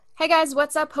Hey guys,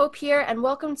 what's up? Hope here, and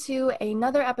welcome to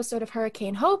another episode of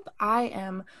Hurricane Hope. I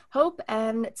am Hope,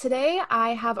 and today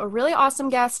I have a really awesome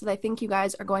guest that I think you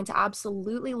guys are going to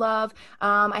absolutely love.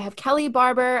 I have Kelly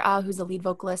Barber, who's the lead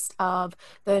vocalist of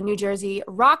the New Jersey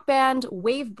rock band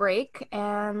Wave Break.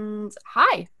 And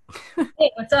hi.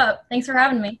 Hey, what's up? Thanks for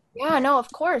having me. Yeah, no,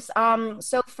 of course.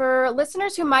 So for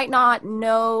listeners who might not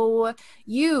know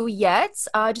you yet,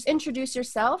 just introduce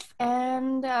yourself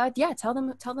and yeah, tell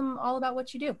them all about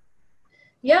what you do.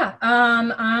 Yeah,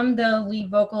 I'm the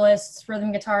lead vocalist,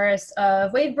 rhythm guitarist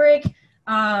of Wave Break.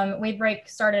 Wave Break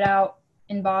started out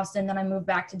in Boston, then I moved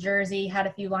back to Jersey, had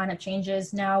a few lineup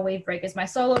changes. Now Wave Break is my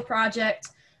solo project,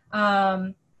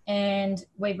 and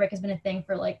Wave Break has been a thing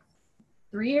for like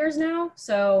 3 years now.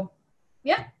 So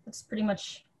yeah, that's pretty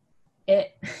much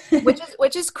it.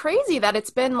 Which is crazy that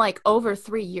it's been like over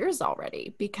 3 years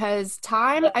already because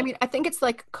time, I mean, I think it's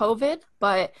like COVID,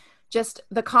 but just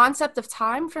the concept of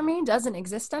time for me doesn't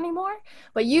exist anymore.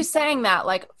 But you saying that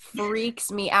like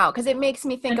freaks me out because it makes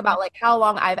me think about like how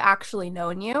long I've actually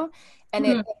known you. And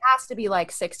it, Mhm. it has to be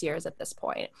like 6 years at this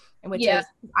point, and which Yeah. is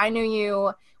I knew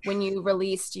you when you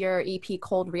released your EP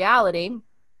Cold Reality.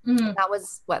 Mhm. That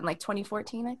was what, in like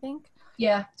 2014, I think.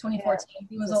 Yeah, Yeah. 2014.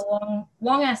 It was a Jesus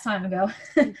long ass time ago.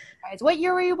 Christ. What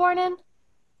year were you born in?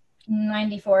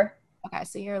 94. Okay,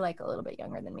 so you're like a little bit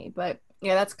younger than me, but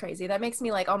yeah, that's crazy. That makes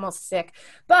me like almost sick.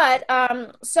 But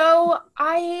so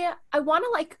I want to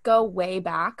like go way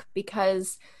back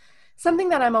because something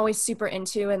that I'm always super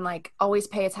into and like always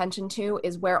pay attention to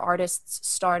is where artists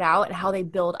start out and how they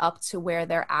build up to where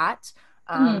they're at.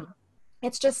 Mhm.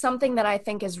 It's just something that I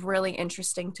think is really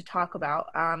interesting to talk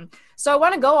about. So I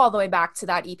want to go all the way back to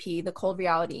that EP, the Cold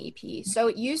Reality EP. So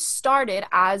you started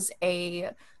as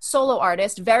a solo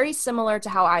artist, very similar to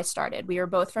how I started. We were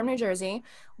both from New Jersey.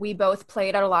 We both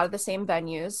played at a lot of the same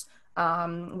venues.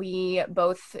 We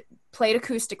both played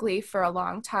acoustically for a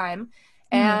long time.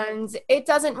 Mhm. And it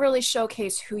doesn't really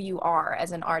showcase who you are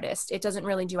as an artist. It doesn't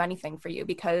really do anything for you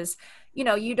because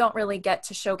you don't really get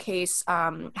to showcase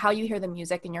how you hear the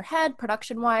music in your head,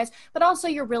 production wise, but also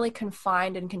you're really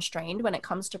confined and constrained when it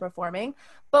comes to performing.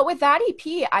 But with that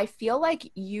EP, I feel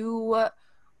like you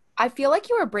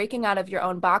were breaking out of your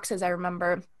own boxes. I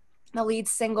remember the lead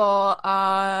single,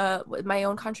 My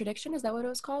Own Contradiction. Is that what it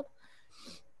was called?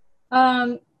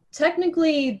 Um,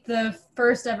 Technically, the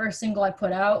first ever single I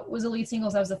put out was a lead single.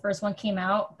 So that was the first one came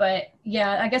out. But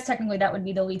yeah, I guess technically that would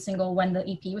be the lead single when the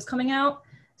EP was coming out.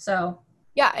 So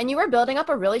Yeah, and you were building up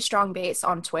a really strong base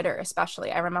on Twitter,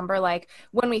 especially. I remember like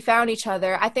when we found each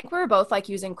other, I think we were both like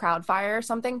using Crowdfire or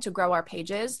something to grow our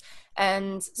pages.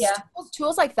 And yeah,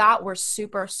 tools like that were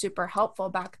super, super helpful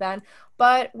back then.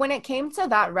 But when it came to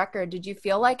that record, did you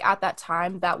feel like at that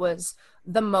time that was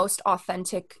the most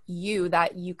authentic you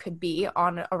that you could be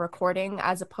on a recording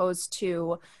as opposed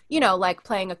to, like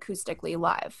playing acoustically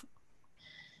live?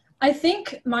 I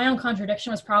think My Own Contradiction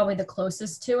was probably the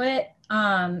closest to it.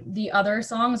 The other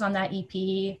songs on that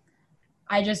EP,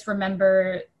 I just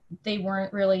remember they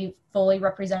weren't really fully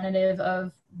representative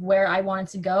of where I wanted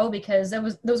to go because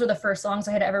those were the first songs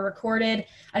I had ever recorded.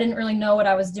 I didn't really know what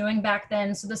I was doing back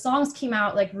then. So the songs came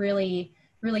out like really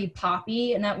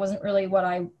poppy, and that wasn't really what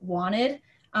I wanted.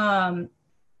 Um,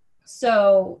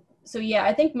 so yeah,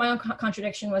 I think My Own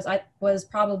Contradiction was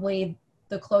probably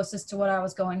the closest to what I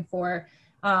was going for.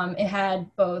 It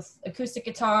had both acoustic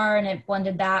guitar and it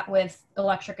blended that with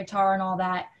electric guitar and all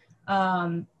that.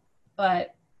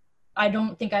 But I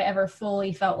don't think I ever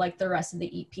fully felt like the rest of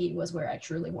the EP was where I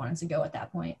truly wanted to go at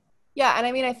that point. Yeah, and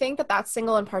I mean, I think that that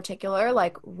single in particular,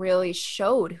 like, really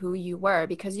showed who you were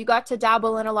because you got to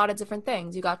dabble in a lot of different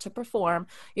things. You got to perform,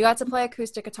 you got to play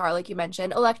acoustic guitar, like you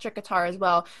mentioned, electric guitar as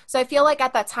well. So I feel like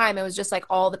at that time, it was just like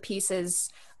all the pieces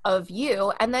of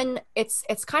you. And then it's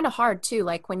kind of hard too,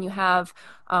 like when you have,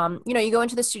 you go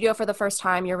into the studio for the first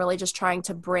time, you're really just trying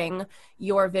to bring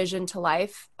your vision to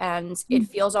life, and it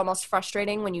feels almost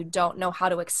frustrating when you don't know how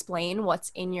to explain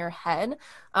what's in your head.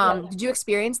 Yeah. Did you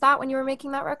experience that when you were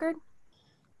making that record?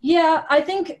 Yeah, I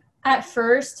think at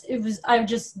first I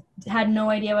just had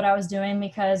no idea what I was doing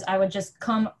because I would just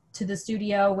come to the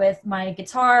studio with my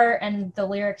guitar and the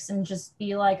lyrics and just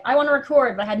be like, I want to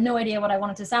record, but I had no idea what I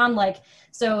wanted to sound like.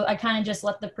 So I kind of just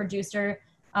let the producer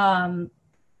um,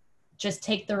 just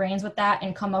take the reins with that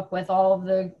and come up with all of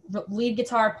the lead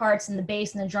guitar parts and the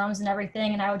bass and the drums and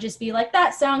everything. And I would just be like,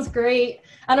 that sounds great.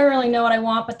 I don't really know what I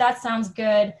want, but that sounds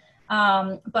good.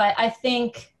 But I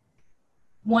think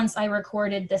once I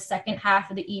recorded the second half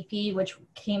of the EP, which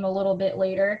came a little bit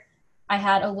later, I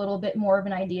had a little bit more of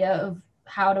an idea of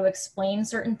how to explain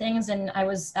certain things. And I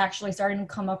was actually starting to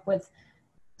come up with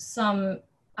some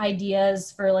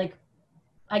ideas for like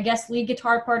I guess, lead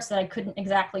guitar parts that I couldn't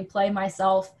exactly play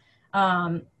myself,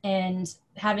 and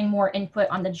having more input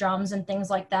on the drums and things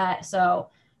like that. So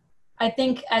I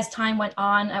think as time went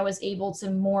on, I was able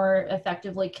to more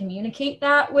effectively communicate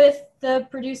that with the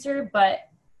producer, but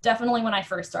definitely when I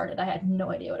first started, I had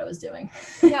no idea what I was doing.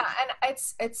 Yeah, and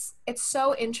it's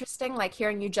so interesting like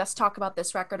hearing you just talk about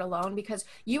this record alone because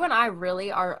you and I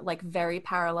really are like very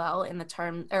parallel in the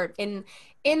term or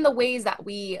in the ways that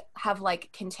we have like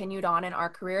continued on in our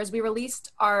careers. We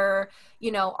released our,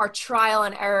 our trial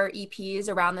and error EPs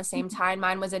around the same time.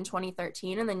 Mine was in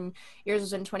 2013 and then yours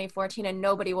was in 2014 and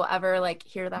nobody will ever like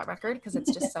hear that record because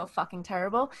it's just so fucking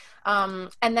terrible. And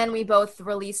then we both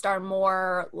released our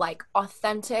more like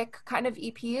authentic kind of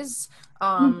EPs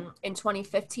in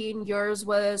 2015. Yours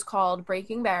was called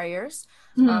Breaking Barriers.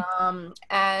 Mhm.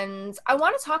 And I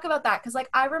want to talk about that because like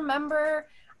I remember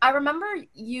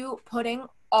you putting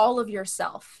all of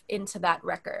yourself into that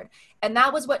record. And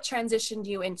that was what transitioned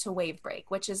you into Wave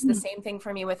Break, which is the same thing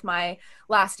for me with my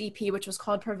last EP, which was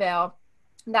called Prevail.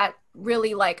 That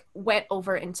really like went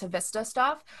over into Vista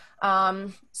stuff.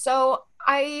 So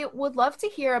I would love to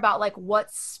hear about like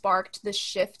what sparked the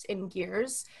shift in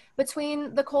gears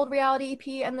between the Cold Reality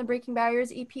EP and the Breaking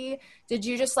Barriers EP. Did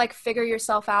you just like figure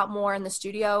yourself out more in the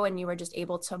studio and you were just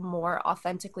able to more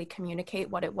authentically communicate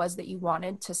what it was that you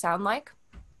wanted to sound like?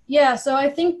 Yeah, so I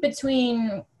think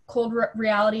between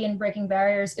Reality and Breaking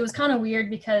Barriers, it was kind of weird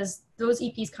because those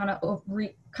EPs kind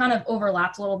of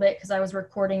overlapped a little bit because I was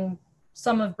recording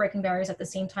some of Breaking Barriers at the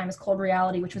same time as Cold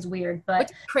Reality, which was weird. Which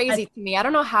But is crazy to me. I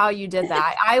don't know how you did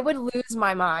that. I would lose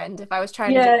my mind if I was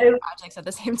trying to do yeah, projects at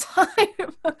the same time.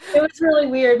 it was really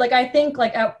weird. Like I think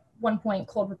like at one point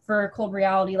Cold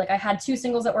Reality, like I had two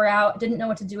singles that were out, didn't know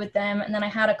what to do with them, and then I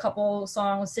had a couple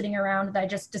songs sitting around that I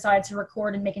just decided to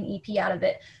record and make an EP out of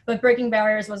it. But Breaking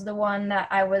Barriers was the one that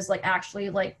I was like actually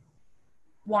like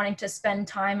wanting to spend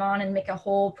time on and make a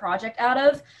whole project out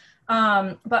of.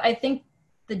 But I think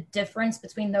the difference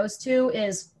between those two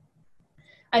is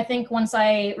I think once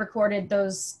I recorded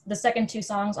the second two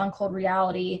songs on Cold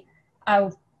Reality,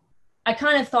 I I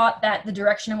kind of thought that the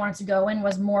direction I wanted to go in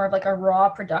was more of like a raw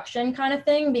production kind of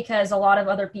thing because a lot of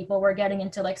other people were getting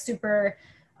into like super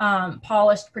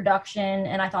polished production,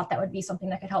 and I thought that would be something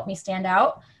that could help me stand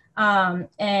out,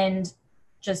 and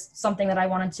just something that I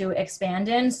wanted to expand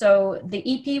in. So the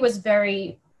EP was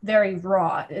very, very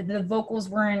raw. The vocals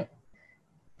weren't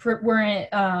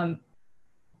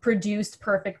produced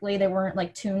perfectly. They weren't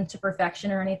like tuned to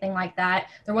perfection or anything like that.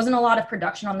 There wasn't a lot of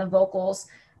production on the vocals.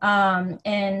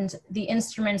 And the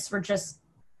instruments were just,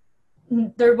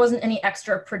 there wasn't any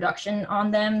extra production on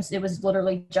them. It was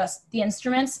literally just the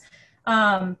instruments.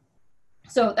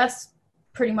 So that's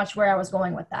pretty much where I was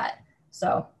going with that.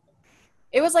 So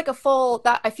It was like a full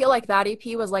that I feel like that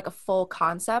EP was like a full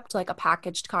concept, like a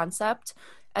packaged concept.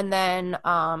 And then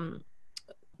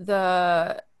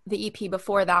the EP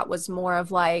before that was more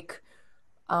of like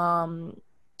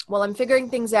well, I'm figuring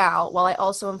things out while I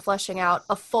also am fleshing out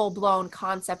a full-blown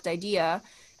concept idea.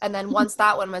 And then once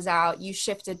that one was out, you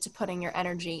shifted to putting your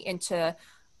energy into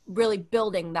really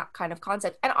building that kind of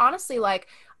concept. And honestly, like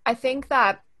I think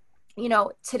that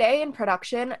today in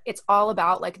production it's all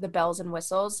about like the bells and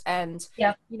whistles, and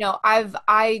yeah.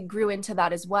 I grew into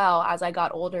that as well as I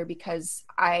got older because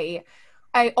I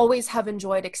always have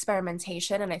enjoyed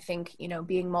experimentation, and I think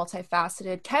being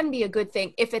multifaceted can be a good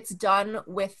thing if it's done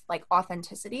with like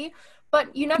authenticity.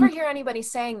 But you never hear anybody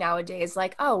saying nowadays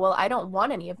like, oh well, I don't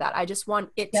want any of that, I just want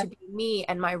it Yeah. to be me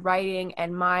and my writing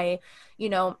and my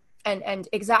and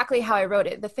exactly how I wrote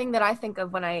it. The thing that I think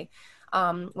of when I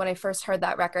first heard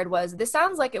that record was this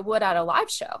sounds like it would at a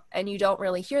live show, and you don't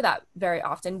really hear that very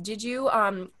often. Did you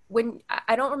when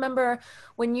I don't remember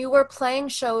when you were playing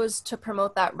shows to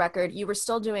promote that record, you were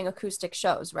still doing acoustic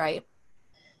shows, right?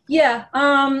 Yeah.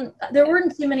 There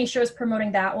weren't too many shows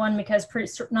promoting that one because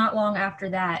not long after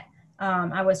that,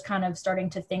 I was kind of starting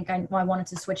to think I wanted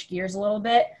to switch gears a little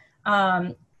bit.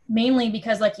 Mainly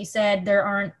because, like you said, there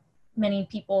aren't many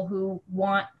people who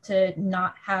want to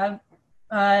not have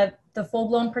the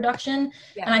full-blown production.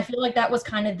 Yeah. And I feel like that was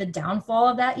kind of the downfall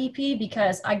of that EP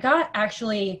because I got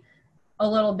actually a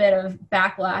little bit of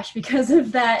backlash because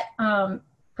of that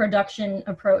production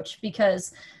approach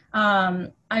because I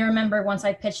remember once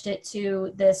I pitched it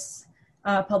to this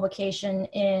publication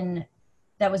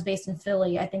that was based in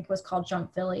Philly. I think it was called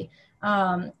Jump Philly.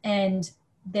 And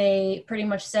they pretty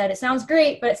much said, it sounds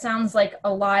great, but it sounds like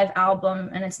a live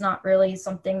album and it's not really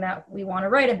something that we want to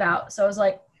write about. So I was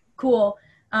like, cool.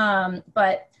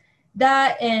 But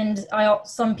that, and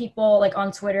some people like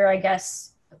on Twitter, I guess,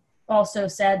 also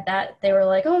said that they were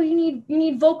like, oh, you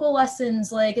need vocal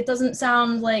lessons, like it doesn't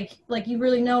sound like you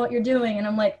really know what you're doing. And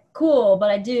I'm like, cool, but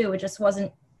I do. It just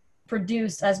wasn't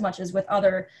produced as much as with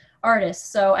other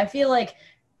artists. So I feel like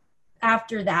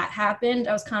after that happened,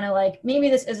 I was kind of like, maybe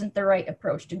this isn't the right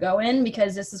approach to go in,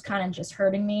 because this is kind of just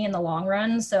hurting me in the long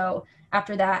run. So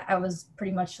after that, I was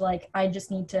pretty much like, I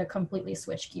just need to completely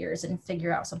switch gears and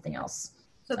figure out something else.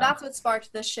 So So that's what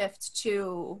sparked the shift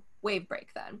to Wave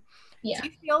Break then. yeah. Do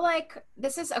you feel like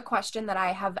this is a question that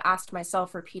I have asked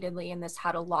myself repeatedly, and this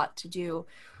had a lot to do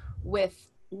with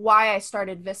why I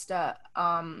started Vista.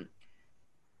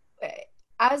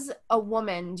 As a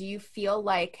woman, do you feel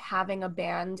like having a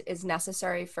band is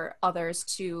necessary for others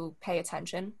to pay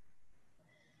attention?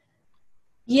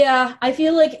 Yeah, I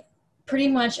feel like pretty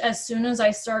much as soon as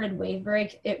I started Wave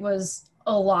Break, it was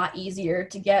a lot easier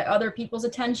to get other people's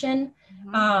attention.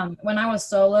 Mhm. When I was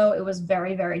solo, it was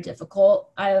very, very difficult.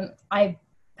 I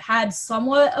had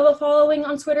somewhat of a following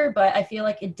on Twitter, but I feel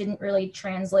like it didn't really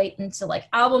translate into like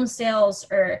album sales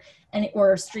or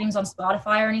streams on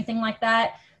Spotify or anything like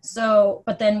that. So,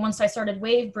 but then once I started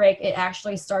Wave Break, it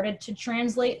actually started to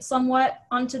translate somewhat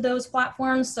onto those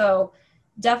platforms. So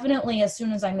definitely as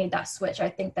soon as I made that switch, I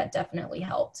think that definitely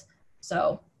helped.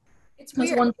 So It's that's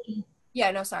weird. one thing.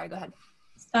 Yeah, no, sorry, go ahead.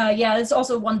 Yeah, it's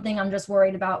also one thing I'm just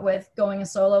worried about with going a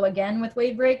solo again with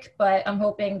Wave Break, but I'm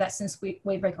hoping that since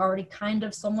Wave Break already kind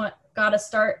of somewhat got a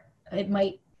start, it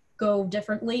might go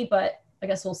differently, but I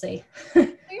guess we'll see.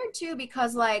 Weird too,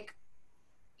 because like,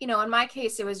 in my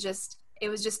case, it was just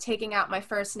taking out my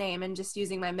first name and just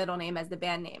using my middle name as the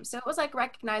band name. So it was like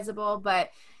recognizable, but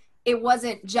it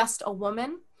wasn't just a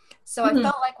woman. So I Mhm.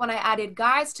 felt like when I added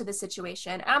guys to the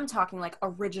situation, I'm talking like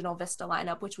original Vista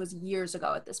lineup, which was years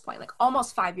ago at this point, like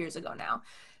almost 5 years ago now.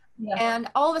 Yeah. And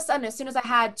all of a sudden, as soon as I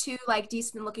had two like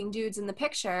decent looking dudes in the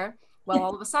picture, well,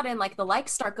 all of a sudden, like the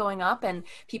likes start going up and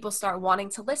people start wanting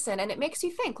to listen. And it makes you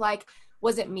think, like,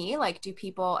 was it me? Like,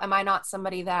 am I not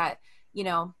somebody that,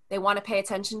 they want to pay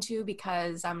attention to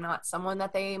because I'm not someone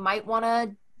that they might want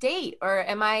to date? Or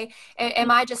am I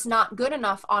just not good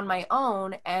enough on my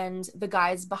own? And the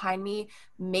guys behind me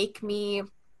make me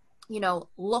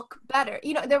look better.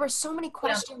 There were so many Yeah.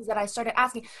 questions that I started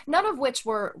asking, none of which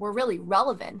were really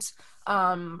relevant,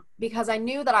 because I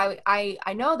knew that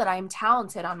I know that I'm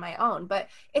talented on my own, but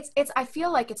it's I feel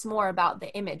like it's more about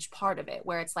the image part of it,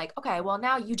 where it's like, okay, well,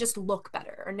 now you just look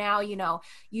better, or now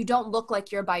you don't look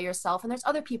like you're by yourself, and there's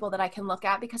other people that I can look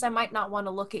at because I might not want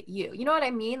to look at you. You know what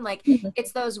I mean? Like, Mhm.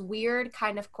 it's those weird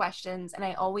kind of questions, and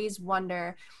I always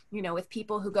wonder, with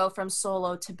people who go from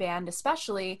solo to band,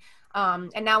 especially.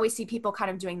 And now we see people kind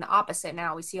of doing the opposite.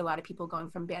 Now we see a lot of people going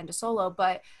from band to solo,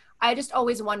 but I just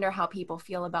always wonder how people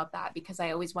feel about that, because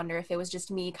I always wonder if it was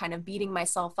just me kind of beating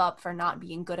myself up for not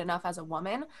being good enough as a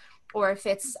woman, or if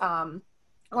it's a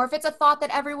thought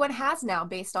that everyone has now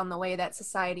based on the way that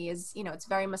society is. It's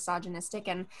very misogynistic,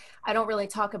 and I don't really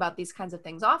talk about these kinds of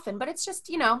things often, but it's just,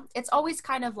 it's always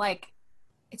kind of like,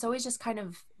 it's always just kind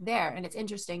of there. And it's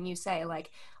interesting you say,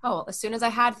 like, oh, well, as soon as I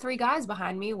had three guys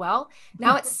behind me, well,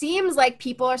 now it seems like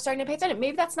people are starting to pay attention.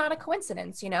 Maybe that's not a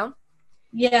coincidence.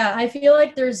 Yeah, I feel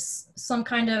like there's some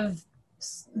kind of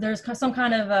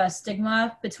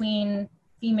stigma between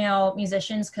female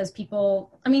musicians, because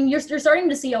people, I mean, you're starting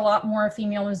to see a lot more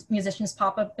female musicians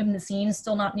pop up in the scene,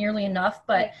 still not nearly enough,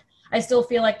 but I still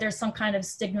feel like there's some kind of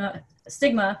stigma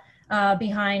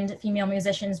behind female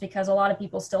musicians, because a lot of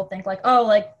people still think like, oh,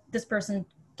 like this person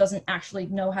doesn't actually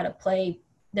know how to play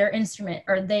their instrument,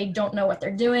 or they don't know what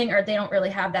they're doing, or they don't really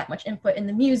have that much input in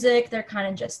the music, they're kind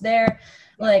of just there.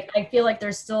 Like, I feel like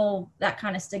there's still that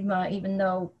kind of stigma, even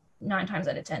though 9 times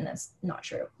out of 10 that's not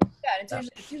true. Yeah, it's So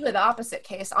usually the opposite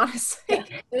case, honestly.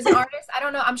 yeah. There's an artist, I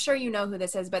don't know, I'm sure you know who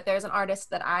this is, but there's an artist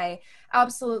that I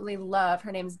absolutely love.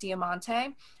 Her name's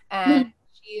Diamante, and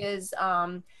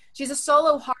Mhm. she's a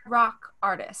solo hard rock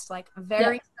artist, like Yep.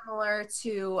 very similar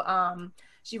to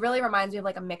she really reminds me of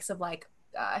like a mix of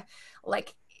uh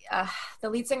like uh the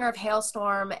lead singer of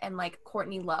Hailstorm and like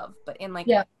Courtney Love, but in like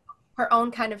Yeah. her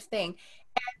own kind of thing.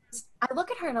 I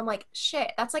look at her and I'm like,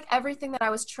 shit, that's like everything that I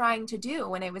was trying to do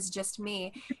when it was just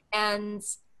me. And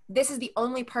this is the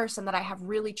only person that I have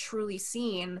really truly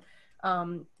seen,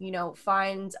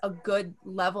 find a good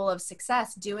level of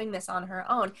success doing this on her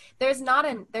own. There's not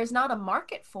a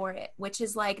market for it, which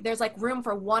is like, there's like room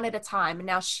for one at a time. And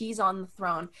now she's on the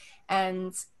throne.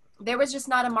 And there was just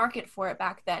not a market for it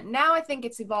back then. Now I think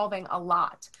it's evolving a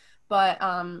lot. But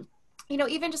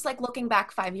even just like looking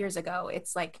back 5 years ago,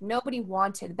 it's like nobody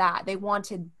wanted that. They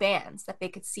wanted bands that they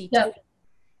could see too. Yep.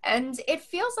 And it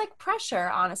feels like pressure,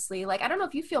 honestly. Like, I don't know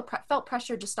if you felt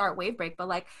pressure to start Wavebreak, but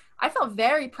like, I felt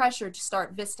very pressured to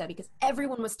start Vista because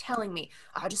everyone was telling me,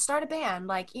 oh, just start a band.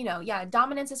 Like, yeah,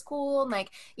 dominance is cool. And like,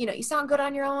 you sound good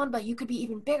on your own, but you could be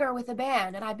even bigger with a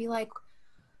band. And I'd be like,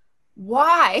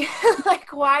 why?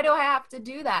 Like, why do I have to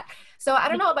do that? So I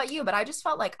don't know about you, but I just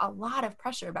felt like a lot of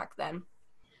pressure back then.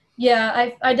 Yeah,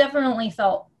 I definitely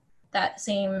felt that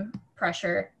same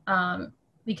pressure,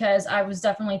 because I was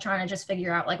definitely trying to just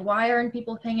figure out, like, why aren't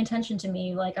people paying attention to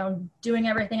me? Like, I'm doing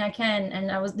everything I can, and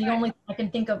the only thing I can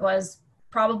think of was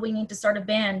probably need to start a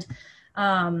band.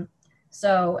 Um,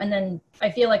 so, and then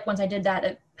I feel like once I did that,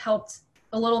 it helped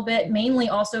a little bit, mainly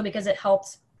also because it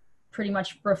helped pretty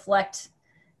much reflect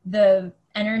the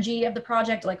energy of the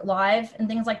project, like live and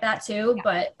things like that too. Yeah.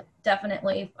 But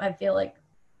definitely, I feel like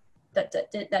that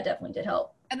definitely did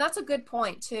help. And that's a good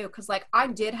point too, because like I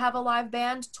did have a live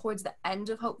band towards the end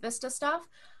of Hope Vista stuff,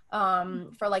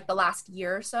 for like the last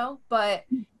year or so, but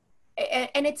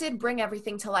and it did bring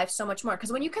everything to life so much more.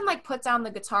 Because when you can like put down the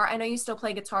guitar, I know you still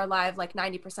play guitar live like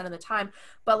 90% of the time,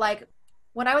 but like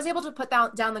when I was able to put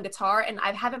down the guitar, and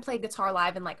I haven't played guitar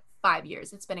live in like 5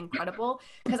 years, it's been incredible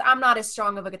because I'm not as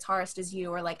strong of a guitarist as you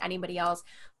or like anybody else,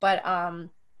 but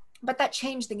that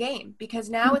changed the game because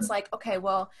now it's like, okay,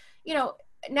 well, you know,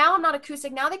 now I'm not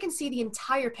acoustic. Now they can see the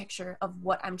entire picture of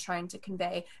what I'm trying to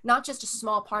convey, not just a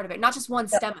small part of it, not just one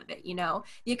stem of it,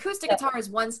 The acoustic guitar is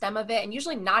one stem of it and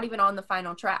usually not even on the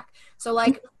final track. So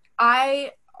like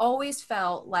I always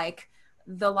felt like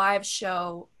the live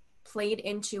show played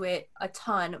into it a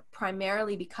ton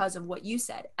primarily because of what you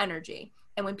said, energy.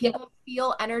 And when Yeah. people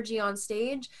feel energy on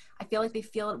stage, I feel like they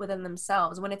feel it within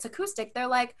themselves. When it's acoustic, they're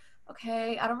like,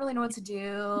 okay, I don't really know what to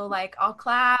do. Like, I'll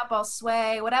clap, I'll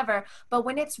sway, whatever. But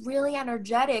when it's really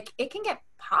energetic, it can get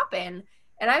popping.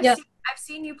 And Yeah. I've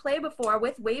seen you play before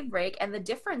with Wavebreak, and the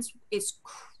difference is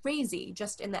crazy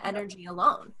just in the energy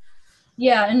alone.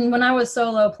 Yeah, and when I was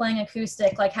solo playing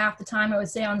acoustic, like half the time I would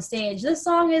say on stage, this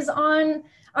song is on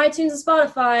iTunes and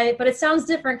Spotify, but it sounds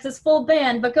different because it's full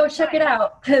band, but go check it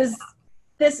out because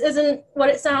this isn't what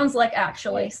it sounds like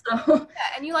actually. So Yeah,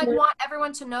 and you like want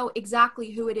everyone to know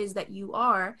exactly who it is that you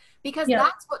are because yeah.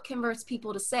 that's what converts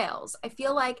people to sales. I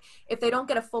feel like if they don't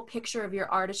get a full picture of your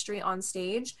artistry on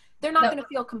stage, they're not Yep. going to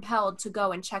feel compelled to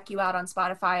go and check you out on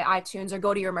Spotify, iTunes, or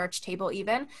go to your merch table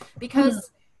even Mhm.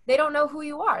 because they don't know who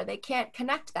you are. They can't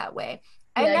connect that way.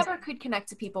 I Yeah, never could connect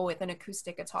to people with an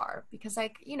acoustic guitar because,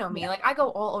 like, you know me, like I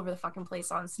go all over the fucking place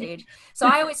on stage. So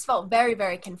I always felt very,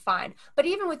 very confined. But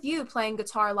even with you playing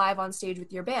guitar live on stage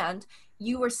with your band,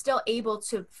 you were still able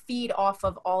to feed off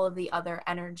of all of the other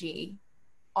energy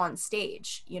on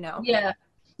stage. yeah.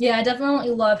 Yeah, I definitely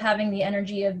love having the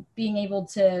energy of being able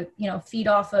to, feed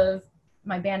off of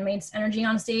my bandmates' energy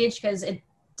on stage because it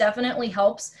definitely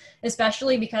helps,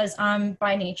 especially because I'm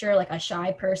by nature like a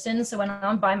shy person. So when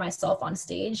I'm by myself on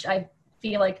stage, I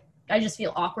feel like I just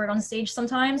feel awkward on stage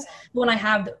sometimes. But when I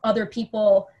have other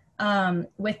people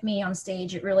with me on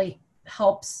stage, it really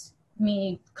helps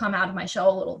me come out of my shell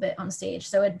a little bit on stage.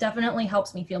 So it definitely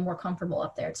helps me feel more comfortable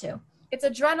up there too. It's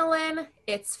adrenaline,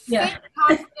 it's Yeah. fake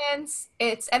confidence,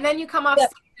 and then you come off Yep.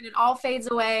 stage and it all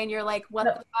fades away and you're like, what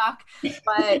the Yep. fuck?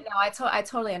 But no, I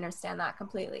totally understand that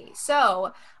completely.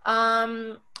 So,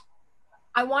 I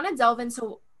want to delve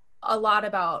into a lot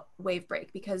about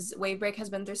Wavebreak because Wavebreak has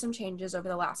been through some changes over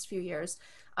the last few years.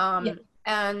 Yeah.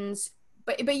 And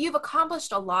but you've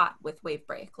accomplished a lot with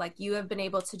Wavebreak. Like you have been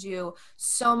able to do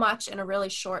so much in a really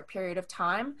short period of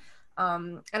time.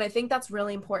 And I think that's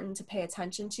really important to pay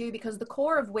attention to because the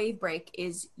core of Wavebreak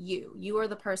is you. You are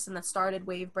the person that started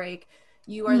Wavebreak.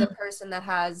 You are the Mhm. person that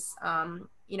has,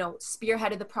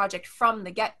 spearheaded the project from the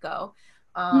get-go.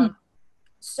 Mhm.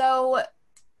 So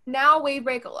now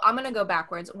Wavebreak, I'm going to go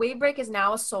backwards. Wavebreak is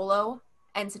now a solo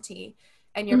entity,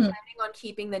 and you're Mhm. planning on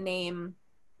keeping the name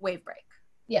Wavebreak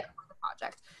Yeah. for the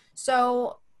project.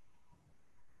 So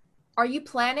are you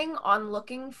planning on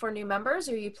looking for new members,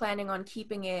 or are you planning on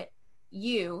keeping it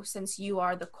you since you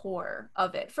are the core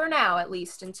of it for now, at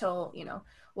least until,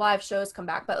 live shows come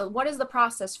back? But what is the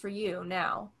process for you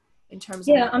now in terms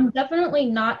of new? Yeah, I'm definitely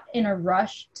not in a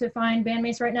rush to find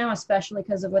bandmates right now, especially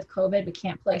because of with COVID, we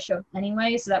can't play Right. shows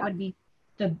anyway. So that would be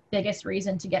the biggest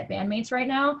reason to get bandmates right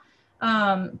now.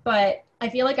 But I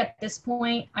feel like at this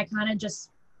point, I kind of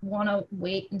just want to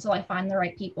wait until I find the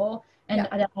right people Yeah.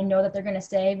 and I know that they're going to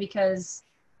stay because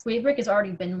Wavebreak has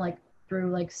already been like through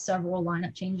like several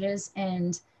lineup changes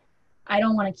and I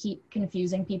don't want to keep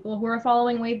confusing people who are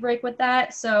following Wavebreak with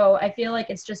that. So I feel like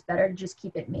it's just better to just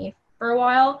keep it me for a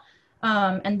while.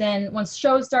 And then once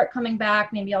shows start coming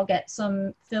back, maybe I'll get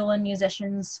some fill-in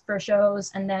musicians for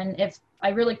shows. And then if I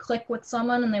really click with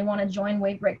someone and they want to join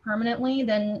Wavebreak permanently,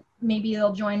 then maybe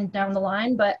they'll join down the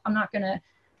line. But I'm not going to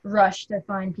rush to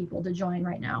find people to join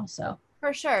right now. So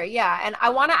For sure, yeah. And I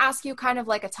want to ask you kind of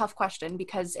like a tough question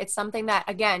because it's something that,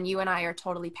 again, you and I are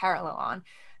totally parallel on.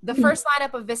 The first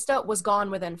lineup of Vista was gone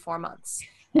within 4 months.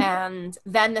 And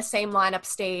then the same lineup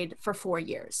stayed for 4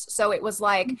 years. So it was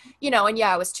like, and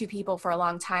yeah, it was two people for a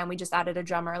long time. We just added a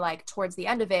drummer like towards the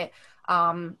end of it.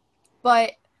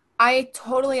 But I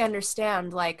totally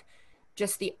understand like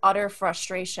just the utter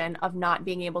frustration of not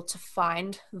being able to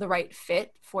find the right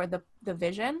fit for the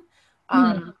vision.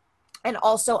 And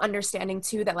also understanding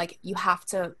too that like you have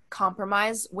to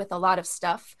compromise with a lot of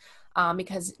stuff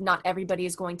because not everybody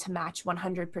is going to match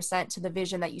 100% to the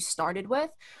vision that you started with.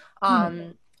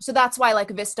 So that's why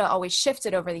like Vista always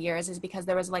shifted over the years, is because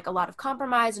there was like a lot of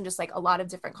compromise and just like a lot of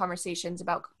different conversations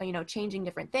about, changing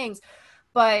different things.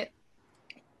 But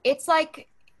it's like,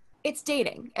 it's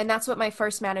dating. And that's what my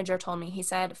first manager told me. He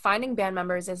said, finding band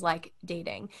members is like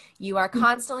dating. You are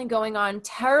constantly going on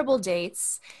terrible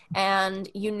dates and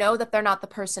you know that they're not the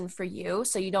person for you.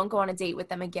 So you don't go on a date with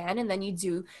them again. And then you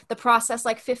do the process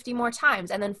like 50 more times.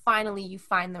 And then finally you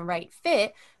find the right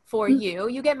fit for you.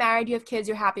 You get married, you have kids,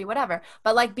 you're happy, whatever.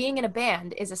 But like being in a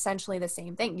band is essentially the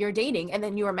same thing. You're dating and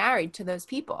then you are married to those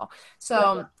people.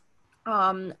 So,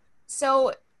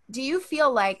 so do you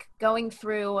feel like going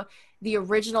through the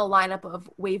original lineup of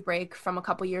Wavebreak from a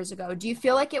couple years ago, do you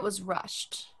feel like it was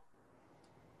rushed?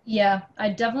 yeah, I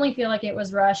definitely feel like it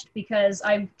was rushed because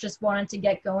I just wanted to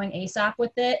get going ASAP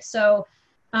with it. So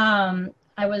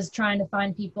I was trying to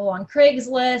find people on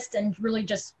Craigslist and really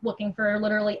just looking for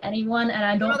literally anyone. And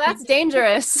I don't. Oh, that's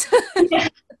dangerous.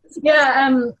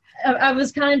 Yeah. I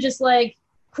was kind of just like,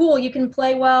 cool, you can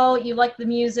play well, you like the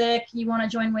music, you want to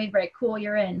join Wavebreak, cool,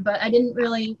 you're in. But I didn't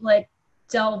really like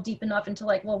delve deep enough into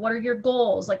like, well, what are your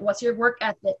goals? Like, what's your work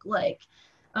ethic like?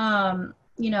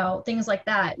 Things like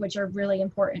that, which are really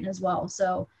important as well.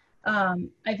 So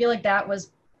I feel like that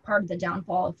was part of the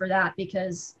downfall for that,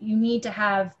 because you need to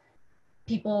have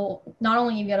people not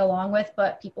only you get along with,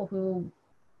 but people who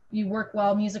you work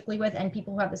well musically with, and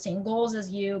people who have the same goals as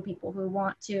you, people who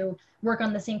want to work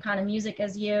on the same kind of music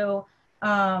as you.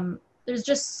 There's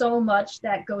just so much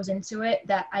that goes into it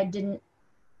that I didn't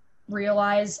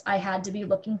realize I had to be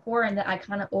looking for, and that I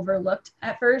kind of overlooked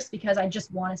at first because I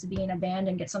just wanted to be in a band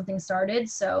and get something started.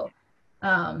 So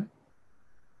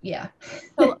yeah.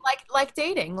 So like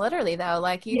dating, literally though,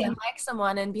 like you can like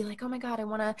someone and be like, oh my God, I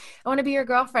wanna be your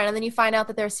girlfriend, and then you find out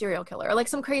that they're a serial killer or like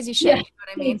some crazy shit. Yeah, you know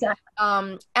what I mean? exactly.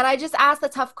 And I just ask the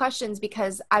tough questions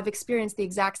because I've experienced the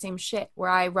exact same shit where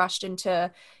I rushed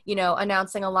into,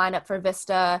 announcing a lineup for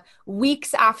Vista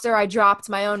weeks after I dropped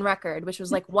my own record, which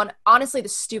was like honestly, the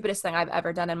stupidest thing I've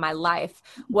ever done in my life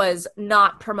was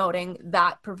not promoting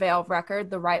that Prevail record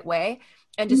the right way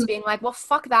and just being like, well,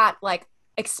 fuck that, like,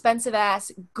 expensive ass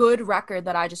good record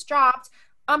that I just dropped.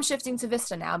 I'm shifting to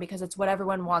Vista now because it's what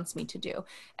everyone wants me to do.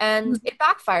 And it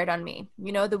backfired on me.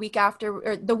 The week after,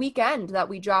 or the weekend that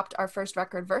we dropped our first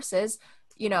record Versus,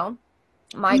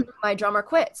 my drummer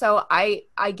quit. So I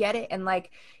get it. And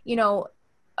like,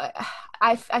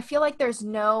 I feel like there's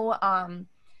nothing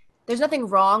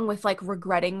wrong with like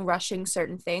regretting rushing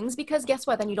certain things, because guess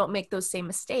what? Then you don't make those same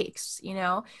mistakes,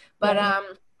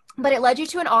 But it led you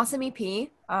to an awesome EP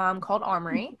called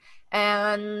Armory.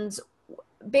 And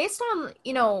based on,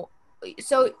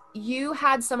 so you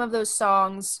had some of those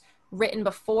songs written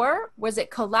before. Was it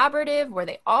collaborative? Were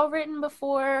they all written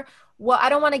before? Well, I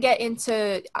don't want to get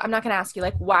into, I'm not going to ask you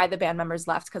like why the band members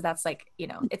left, because that's like,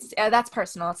 it's that's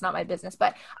personal. It's not my business.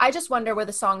 But I just wonder, were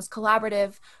the songs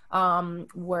collaborative?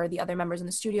 Were the other members in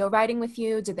the studio writing with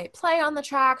you? Did they play on the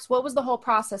tracks? What was the whole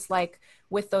process like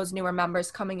with those newer members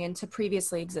coming into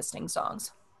previously existing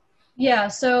songs? Yeah,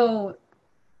 so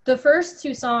the first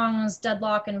two songs,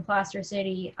 Deadlock and Plaster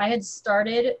City, I had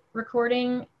started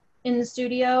recording in the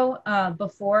studio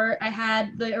before I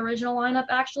had the original lineup,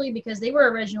 actually, because they were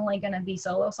originally going to be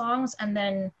solo songs. And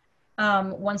then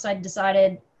once I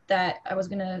decided that I was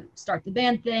going to start the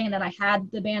band thing, and then I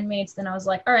had the bandmates, then I was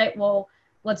like, all right, well,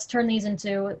 let's turn these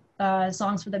into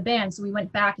songs for the band. So we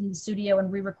went back in the studio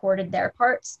and re-recorded their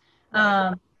parts.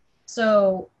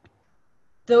 So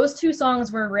those two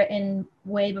songs were written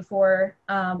way before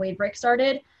Wavebreak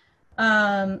started.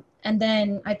 And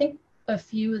then I think a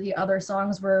few of the other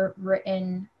songs were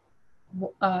written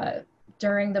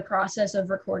during the process of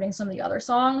recording some of the other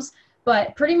songs.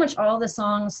 But pretty much all the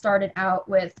songs started out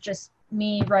with just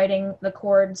me writing the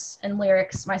chords and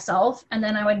lyrics myself. And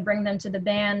then I would bring them to the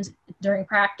band during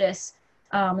practice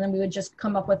And then we would just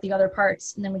come up with the other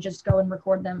parts, and then we just go and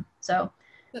record them. So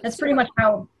That's that's pretty super. much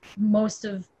how most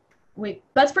of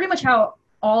that's pretty much how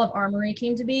all of Armory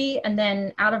came to be. And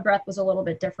then Out of Breath was a little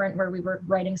bit different, where we were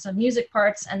writing some music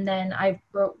parts, and then I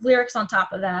wrote lyrics on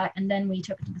top of that, and then we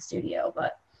took it to the studio.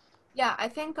 But Yeah, I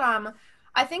think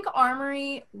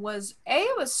Armory was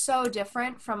it was so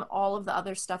different from all of the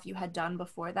other stuff you had done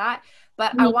before that.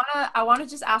 But I wanna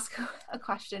just ask a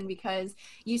question because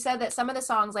you said that some of the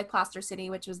songs like Plaster City,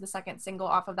 which was the second single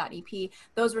off of that EP,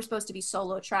 those were supposed to be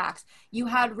solo tracks. You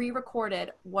had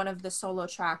re-recorded one of the solo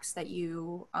tracks that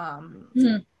you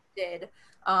Mhm. did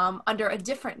under a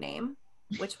different name,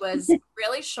 which was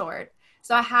really short.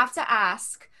 So I have to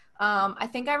ask, I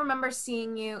think I remember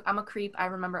seeing you. I'm a creep. I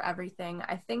remember everything.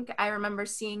 I think I remember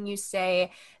seeing you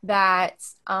say that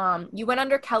you went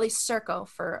under Kelly Circo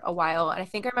for a while. And I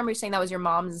think I remember you saying that was your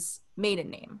mom's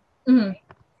maiden name. Mhm.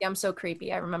 Yeah, I'm so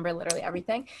creepy. I remember literally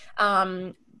everything.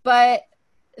 But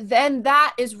then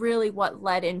that is really what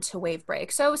led into Wave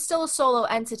Break. So it was still a solo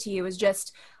entity. It was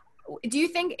just, do you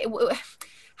think,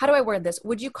 how do I word this?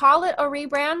 Would you call it a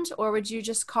rebrand or would you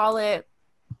just call it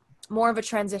more of a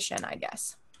transition, I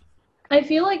guess? I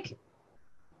feel like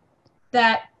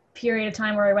that period of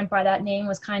time where I went by that name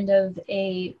was kind of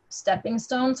a stepping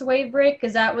stone to Wave Break,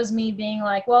 because that was me being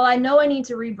like, well, I know I need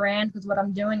to rebrand because what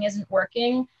I'm doing isn't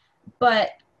working,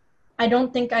 but I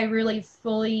don't think I really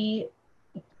fully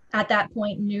at that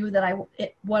point knew that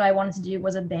what I wanted to do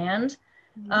was a band.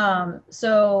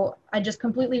 So I just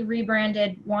completely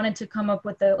rebranded, wanted to come up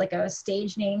with a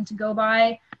stage name to go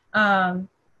by,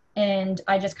 and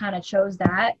I just kind of chose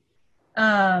that.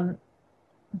 Um,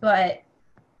 but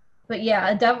but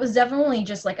yeah, that was definitely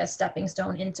just like a stepping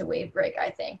stone into Wave Break, I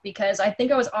think, because I think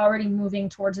I was already moving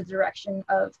towards a direction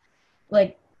of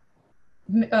like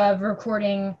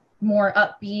recording more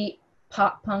upbeat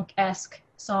pop punk esque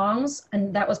songs,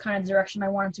 and that was kind of the direction I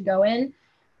wanted to go in.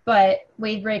 But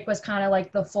Wave Break was kind of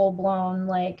like the full blown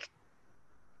like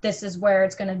this is where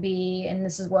it's going to be and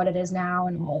this is what it is now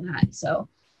and all that. So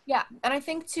Yeah, and I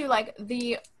think too, like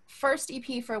the first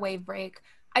EP for Wave Break,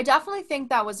 I definitely think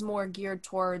that was more geared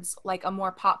towards like a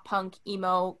more pop punk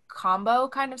emo combo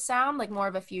kind of sound, like more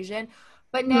of a fusion.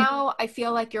 But now I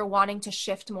feel like you're wanting to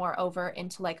shift more over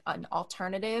into like an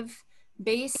alternative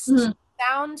based mm-hmm.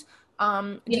 sound.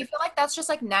 Do Yeah. you feel like that's just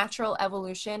like natural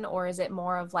evolution, or is it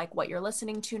more of like what you're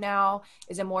listening to now?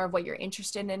 Is it more of what you're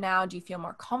interested in now? Do you feel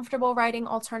more comfortable writing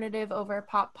alternative over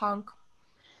pop punk?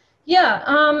 Yeah,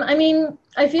 I mean,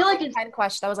 I feel like it's 10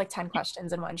 questions. That was like 10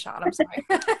 questions in one shot. I'm sorry.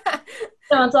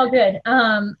 no, it's all good.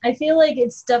 I feel like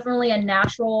it's definitely a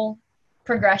natural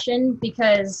progression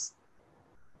because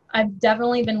I've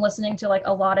definitely been listening to like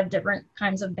a lot of different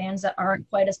kinds of bands that aren't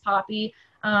quite as poppy.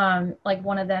 Like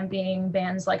one of them being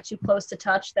bands like Too Close to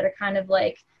Touch that are Oh,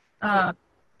 yeah. uh,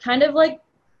 kind of like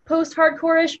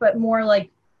post-hardcore-ish, but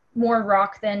more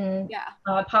rock than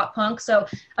Yeah. pop punk. So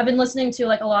I've been listening to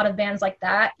like a lot of bands like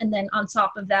that, and then on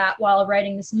top of that, while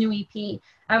writing this new EP,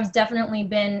 I've definitely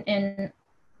been in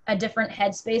a different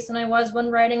headspace than I was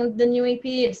when writing the new EP.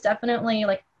 It's definitely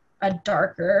like a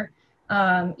darker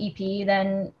EP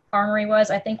than Armory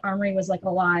was. I think Armory was like a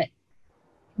lot.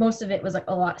 Most of it was like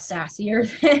a lot sassier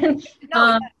than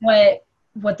No, yeah.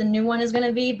 what the new one is going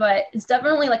to be. But it's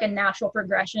definitely like a natural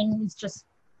progression. It's just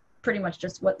pretty much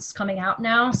just what's coming out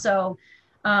now. So,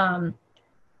 um,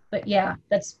 but yeah,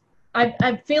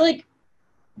 I feel like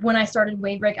when I started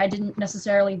Wave Break, I didn't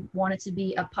necessarily want it to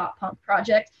be a pop punk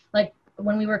project. Like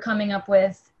when we were coming up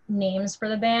with names for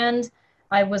the band,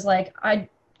 I was like, I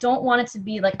don't want it to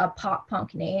be like a pop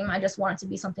punk name. I just want it to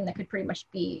be something that could pretty much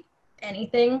be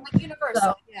anything. Like universal.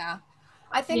 So Yeah.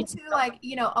 I yeah, think too, like,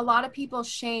 a lot of people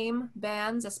shame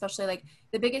bands, especially like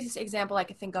the biggest example I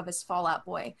could think of is Fall Out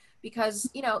Boy, because,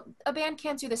 a band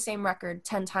can't do the same record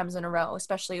 10 times in a row,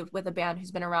 especially with a band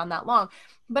who's been around that long.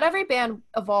 But every band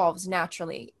evolves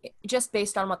naturally, just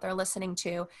based on what they're listening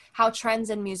to, how trends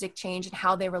in music change and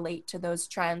how they relate to those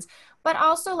trends. But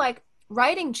also, like,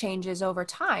 writing changes over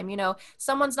time.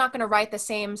 Someone's not going to write the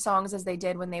same songs as they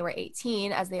did when they were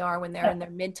 18 as they are when they're in their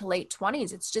mid to late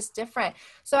 20s. It's just different.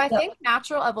 So I yeah, think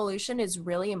natural evolution is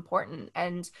really important.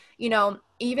 And,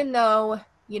 even though,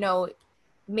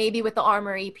 maybe with the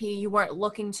Armor EP, you weren't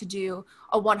looking to do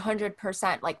a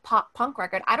 100% like pop punk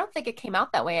record. I don't think it came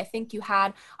out that way. I think you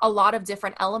had a lot of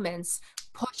different elements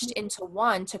pushed into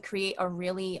one to create a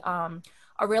really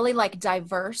like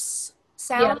diverse yeah,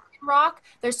 sound in rock.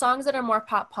 There's songs that are more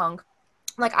pop punk.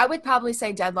 Like I would probably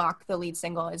say Deadlock, the lead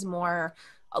single, is more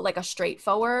like a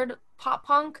straightforward pop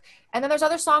punk, and then there's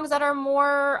other songs that are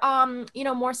more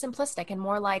more simplistic and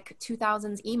more like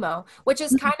 2000s emo, which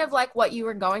is kind of like what you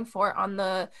were going for on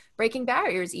the Breaking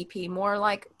Barriers EP, more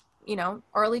like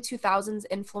early 2000s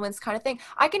influence kind of thing.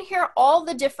 I can hear all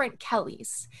the different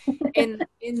Kellys in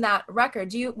that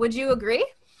record. Would you agree?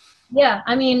 Yeah,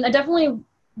 I mean, I definitely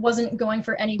wasn't going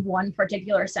for any one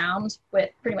particular sound with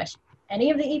pretty much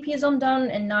any of the EPs I'm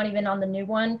done, and not even on the new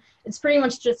one. It's pretty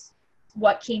much just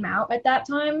what came out at that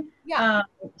time. Yeah.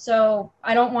 So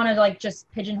I don't want to like just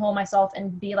pigeonhole myself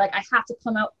and be like, I have to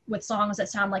come out with songs that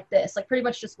sound like this. Like pretty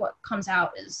much just what comes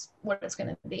out is what it's going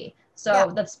to be. So Yeah.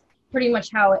 that's pretty much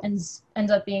how it ends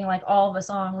up being. Like all the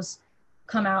songs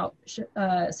come out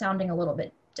sounding a little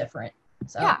bit different.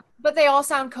 So Yeah, but they all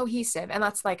sound cohesive, and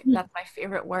that's my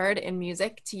favorite word in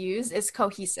music to use is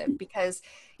cohesive, because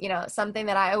something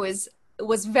that I always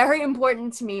was very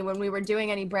important to me when we were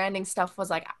doing any branding stuff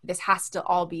was like, this has to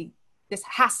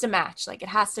match, like it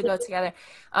has to go together.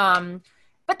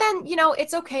 But then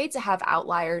it's okay to have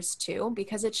outliers too,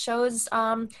 because it shows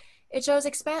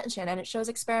expansion and it shows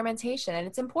experimentation, and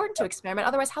it's important to experiment.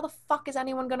 Otherwise, how the fuck is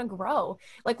anyone gonna grow?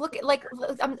 Like, look at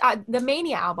the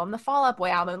Mania album, the Fall Out Boy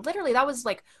album. Literally, that was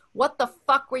like, what the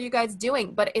fuck were you guys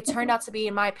doing? But it turned out to be,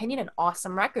 in my opinion, an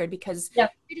awesome record, because yeah,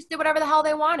 they just did whatever the hell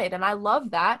they wanted, and I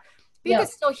love that. But you yeah,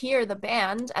 could still hear the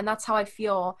band, and that's how I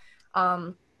feel.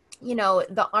 The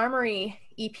Armory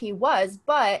EP was,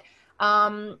 but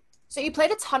so you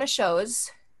played a ton of shows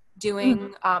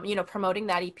doing promoting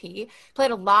that EP,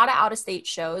 played a lot of out of state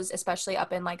shows, especially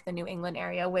up in like the New England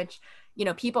area, which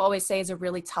people always say is a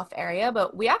really tough area,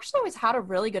 but we actually always had a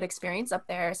really good experience up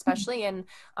there, especially in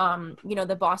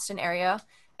the Boston area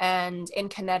and in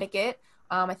Connecticut.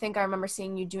 I think I remember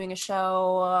seeing you doing a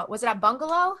show, was it at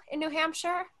Bungalow in New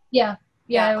Hampshire? yeah, Yeah,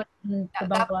 yeah. It was in the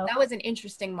that bungalow. was an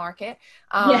interesting market.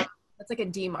 Yeah. It's like a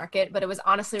D market, but it was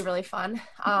honestly really fun.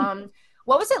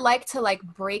 What was it like to like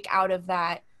break out of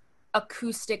that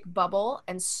acoustic bubble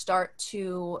and start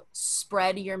to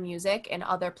spread your music in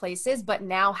other places, but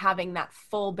now having that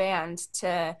full band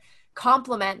to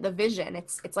complement the vision?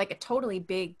 It's like a totally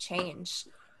big change.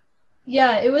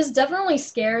 Yeah, it was definitely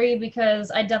scary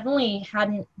because I definitely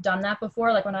hadn't done that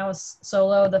before. Like when I was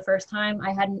solo the first time,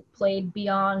 I hadn't played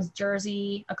beyond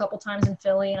Jersey, a couple times in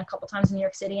Philly and a couple times in New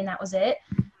York City, and that was it.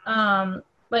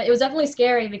 But it was definitely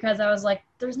scary because I was like,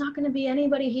 there's not going to be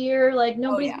anybody here. Like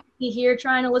nobody's yeah. going to be here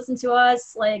trying to listen to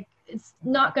us. Like it's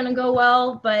not going to go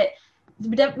well. But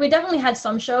we definitely had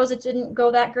some shows that didn't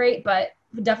go that great, but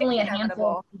definitely a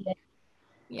handful.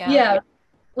 Yeah,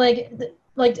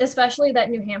 like especially that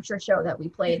New Hampshire show that we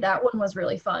played. That one was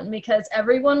really fun because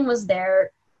everyone was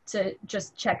there to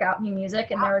just check out new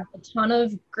music, and there were a ton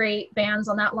of great bands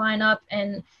on that lineup.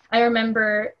 And I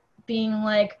remember being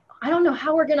like, I don't know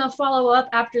how we're gonna follow up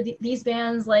after these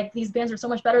bands. Like these bands are so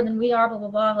much better than we are. Blah blah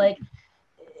blah. Like,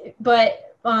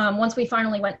 but once we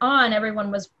finally went on, everyone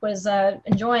was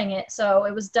enjoying it. So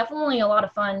it was definitely a lot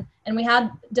of fun, and we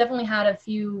definitely had a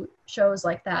few shows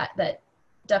like that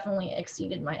definitely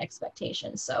exceeded my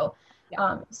expectations. So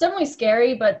it's definitely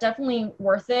scary, but definitely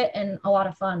worth it and a lot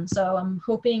of fun. So I'm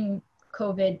hoping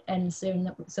COVID ends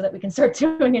soon so that we can start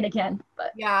doing it again.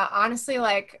 But yeah, honestly,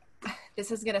 like, this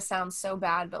is gonna sound so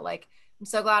bad, but like, I'm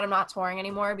so glad I'm not touring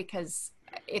anymore, because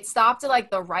it stopped at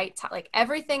like the right time. Like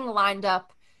everything lined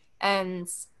up, and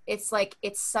it's like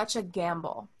it's such a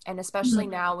gamble, and especially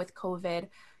now with COVID.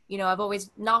 I've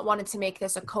always not wanted to make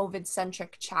this a COVID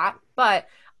centric chat, but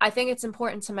I think it's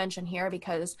important to mention here,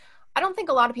 because I don't think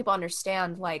a lot of people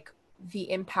understand like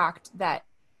the impact of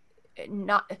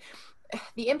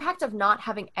not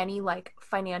having any like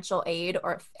financial aid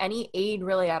or any aid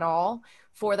really at all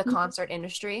for the concert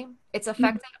industry. It's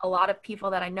affected a lot of people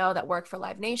that I know that work for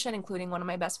Live Nation, including one of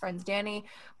my best friends, Danny,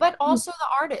 but also the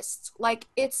artists. Like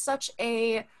it's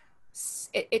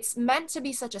meant to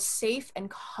be such a safe and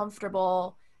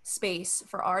comfortable space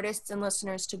for artists and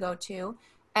listeners to go to.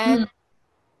 And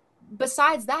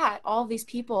besides that, all these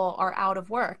people are out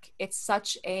of work. It's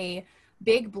such a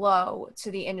big blow to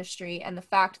the industry, and the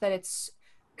fact that it's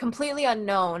completely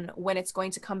unknown when it's going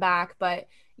to come back, but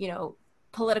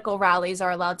political rallies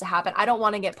are allowed to happen. I don't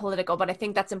want to get political, but I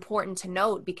think that's important to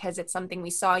note because it's something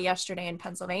we saw yesterday in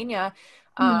Pennsylvania.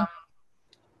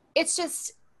 It's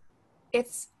just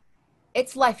it's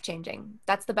life-changing.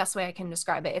 That's the best way I can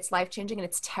describe it. It's life-changing and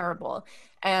it's terrible.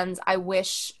 And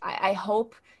I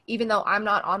hope, even though I'm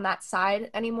not on that side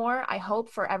anymore, I hope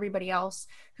for everybody else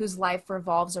whose life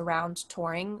revolves around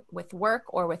touring with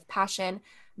work or with passion,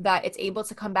 that it's able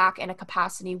to come back in a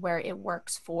capacity where it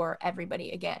works for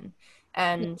everybody again.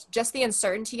 And just the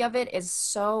uncertainty of it is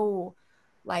so,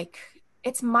 like,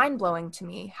 it's mind-blowing to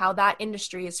me how that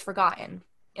industry is forgotten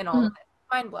in all of Mhm. it.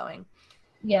 Mind-blowing.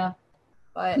 Yeah.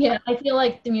 But Yeah, I feel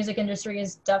like the music industry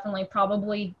is definitely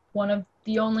probably one of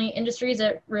the only industries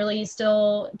that really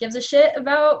still gives a shit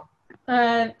about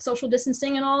social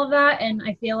distancing and all of that. And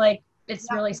I feel like it's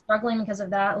yeah, really struggling because of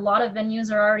that. A lot of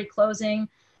venues are already closing.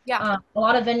 yeah. A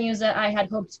lot of venues that I had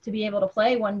hoped to be able to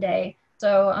play one day.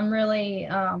 So I'm really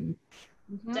Mhm.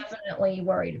 definitely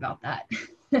worried about that.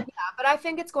 But I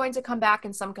think it's going to come back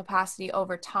in some capacity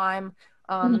over time.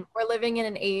 Mhm. We're living in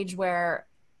an age where,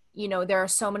 there are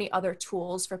so many other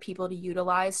tools for people to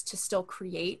utilize to still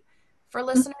create for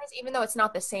listeners, even though it's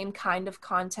not the same kind of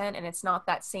content and it's not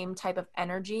that same type of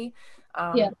energy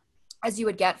Yeah. as you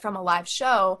would get from a live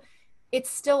show. It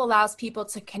still allows people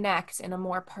to connect in a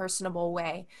more personable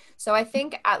way. So I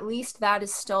think at least that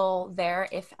is still there,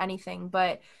 if anything.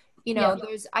 But Yeah.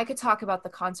 I could talk about the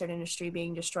concert industry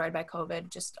being destroyed by COVID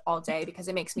just all day because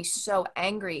it makes me so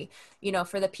angry,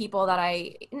 for the people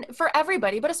for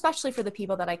everybody, but especially for the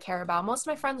people that I care about. Most of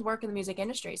my friends work in the music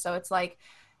industry. So it's like,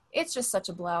 it's just such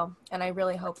a blow. And I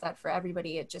really hope that for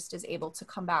everybody, it just is able to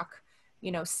come back,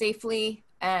 safely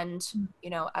and,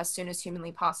 as soon as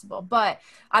humanly possible. But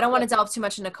I don't want to delve too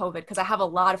much into COVID because I have a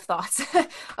lot of thoughts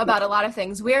about a lot of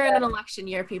things. We're in an election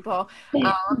year, people.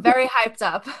 I'm very hyped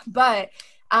up. But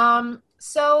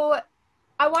so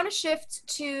I want to shift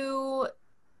to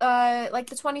like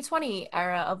the 2020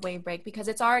 era of Wave Break because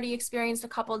it's already experienced a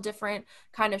couple different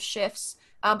kind of shifts.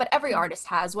 But every artist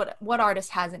has. What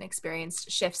artist hasn't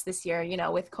experienced shifts this year,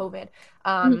 with COVID?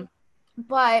 Mhm.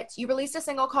 But you released a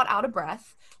single called Out of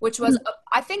Breath, which was,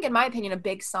 I think, in my opinion, a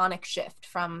big sonic shift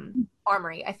from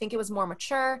Armory. I think it was more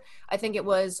mature. I think it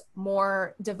was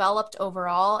more developed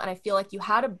overall. And I feel like you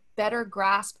had a better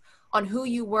grasp on who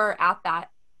you were at that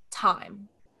time.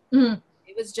 Mhm.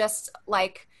 It was just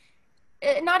like,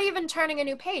 not even turning a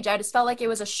new page. I just felt like it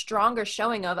was a stronger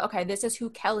showing of, okay, this is who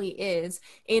Kelly is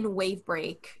in Wave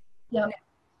Break. Yep.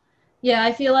 Yeah,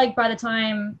 I feel like by the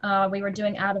time we were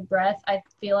doing Out of Breath, I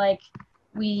feel like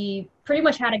we pretty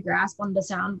much had a grasp on the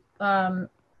sound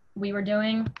we were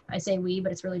doing. I say we,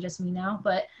 but it's really just me now.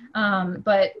 But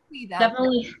See that.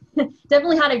 definitely,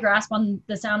 definitely had a grasp on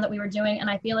the sound that we were doing, and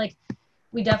I feel like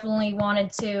we definitely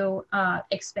wanted to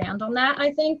expand on that.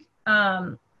 I think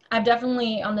I've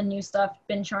definitely on the new stuff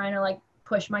been trying to like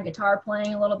push my guitar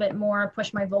playing a little bit more,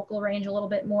 push my vocal range a little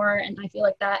bit more, and I feel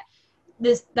like that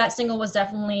single was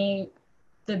definitely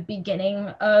the beginning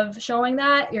of showing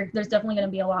that. There's definitely going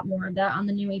to be a lot more of that on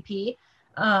the new EP.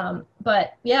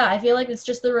 But yeah, I feel like it's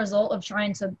just the result of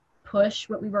trying to push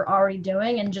what we were already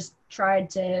doing and just tried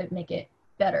to make it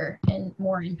better and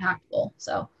more impactful.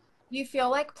 So Do you feel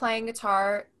like playing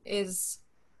guitar is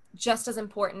just as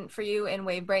important for you in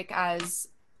Wave Break as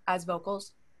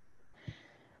vocals?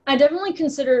 I definitely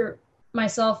consider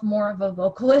myself more of a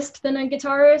vocalist than a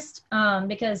guitarist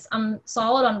because I'm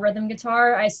solid on rhythm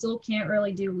guitar. I still can't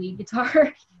really do lead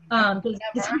guitar because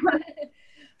Never.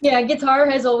 yeah, guitar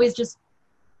has always just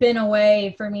been a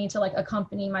way for me to like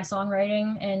accompany my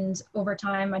songwriting, and over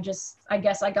time I guess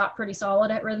I got pretty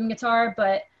solid at rhythm guitar,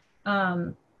 but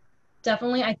um,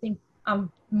 definitely I think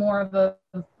I'm more of a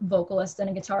vocalist than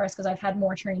a guitarist because I've had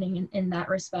more training in that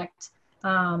respect,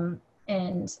 and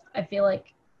I feel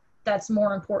like that's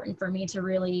more important for me to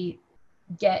really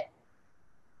get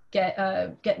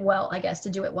get well, I guess, to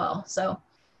do it well. So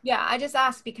Yeah, I just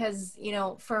asked because,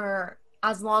 for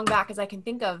as long back as I can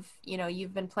think of,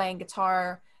 you've been playing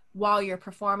guitar while you're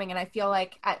performing. And I feel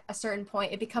like at a certain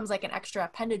point, it becomes like an extra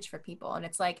appendage for people. And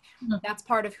it's like, that's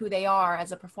part of who they are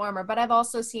as a performer. But I've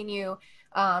also seen you,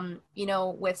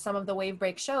 with some of the Wave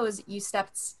Break shows, you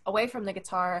stepped away from the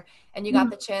guitar and you got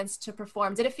the chance to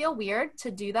perform. Did it feel weird to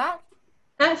do that?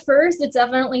 at first it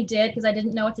definitely did because I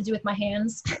didn't know what to do with my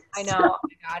hands. I So, know. Oh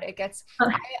my God, it gets.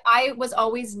 I was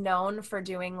always known for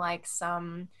doing like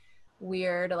some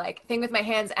weird like thing with my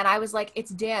hands, and I was like, it's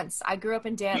dance. I grew up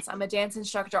in dance. I'm a dance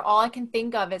instructor. All I can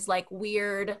think of is like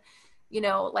weird,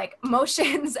 like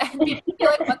motions, and people be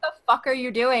like, "What the fuck are you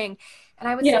doing?" And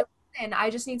I would yeah, say, "Listen, I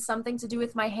just need something to do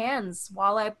with my hands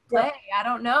while I yeah, play. I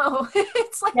don't know."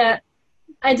 It's like, yeah.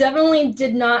 I definitely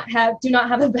do not have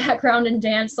a background in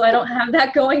dance, so I don't have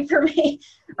that going for me.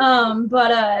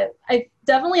 But I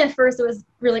definitely at first it was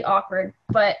really awkward,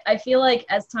 but I feel like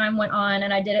as time went on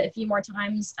and I did it a few more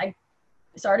times, I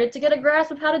started to get a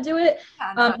grasp of how to do it.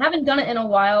 yeah, no, Haven't done it in a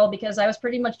while because I was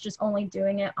pretty much just only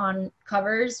doing it on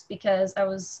covers because I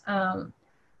was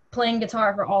playing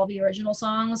guitar for all the original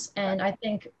songs, and I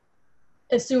think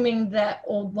assuming that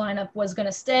old lineup was going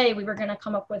to stay, we were going to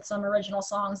come up with some original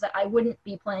songs that I wouldn't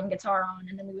be playing guitar on,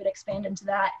 and then we would expand into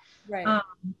that. right.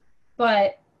 Um,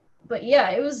 but but yeah,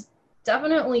 it was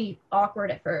definitely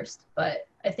awkward at first, but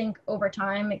I think over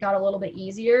time it got a little bit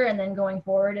easier. And then going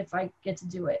forward, if I get to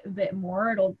do it a bit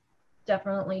more, it'll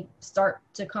definitely start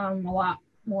to come a lot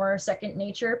more second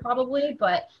nature probably.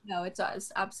 But No, it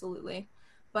does. Absolutely.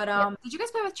 But yeah, did you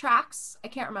guys play with tracks? I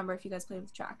can't remember if you guys played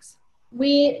with tracks.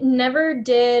 we never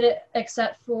did,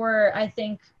 except for I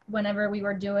think whenever we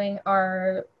were doing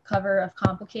our cover of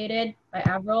Complicated by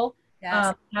Avril,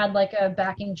 Yes. had like a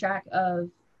backing track of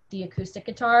the acoustic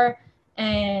guitar.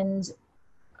 And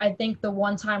I think the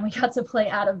one time we got to play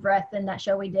Out of Breath in that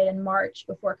show we did in March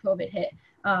before COVID hit,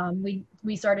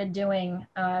 we started doing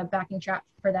backing track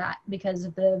for that because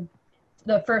of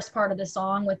the first part of the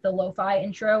song with the lo-fi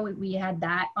intro. We had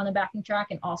that on the backing track,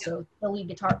 and also the lead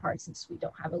guitar part, since we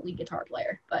don't have a lead guitar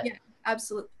player. But Yeah,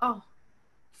 absolutely. Oh,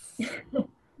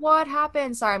 what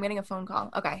happened? Sorry, I'm getting a phone call.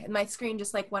 Okay, and my screen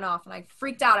just like went off and I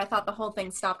freaked out. I thought the whole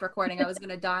thing stopped recording. I was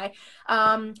gonna die.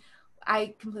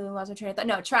 I completely lost my train of thought.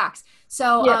 No, tracks.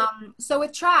 So yeah, so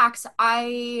with tracks,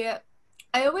 I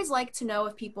always like to know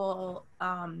if people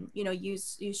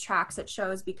use tracks at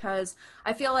shows, because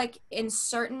I feel like in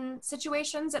certain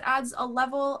situations it adds a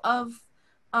level of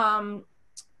um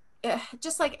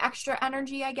just like extra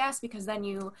energy, I guess, because then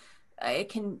you it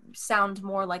can sound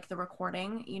more like the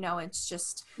recording, it's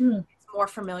just mm, it's more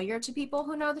familiar to people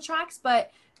who know the tracks.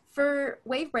 But for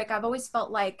Wave Break, I've always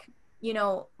felt like,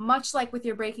 much like with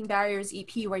your Breaking Barriers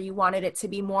EP where you wanted it to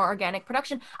be more organic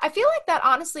production, I feel like that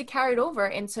honestly carried over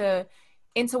into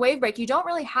Wave Break. You don't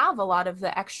really have a lot of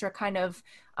the extra kind of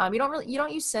you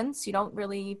don't use synths, you don't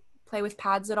really play with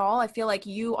pads at all. I feel like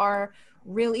you are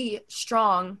really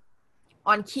strong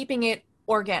on keeping it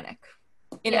organic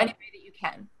in any yeah, way that you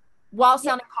can while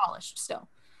yeah, sounding polished still.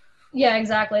 yeah,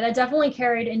 exactly. That definitely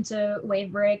carried into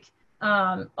Wave Break.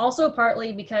 Also,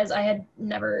 partly because I had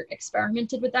never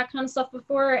experimented with that kind of stuff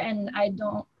before, and I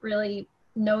don't really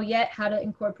know yet how to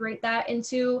incorporate that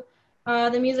into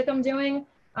the music I'm doing.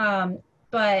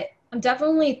 But I'm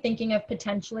definitely thinking of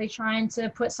potentially trying to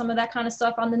put some of that kind of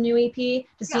stuff on the new EP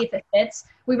to Yeah, see if it fits.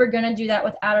 We were going to do that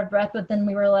with Out of Breath, but then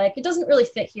we were like, it doesn't really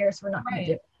fit here, so we're not going to right.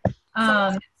 do it.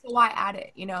 So why add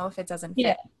it, if it doesn't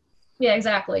Yeah, fit? yeah,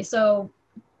 exactly. So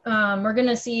we're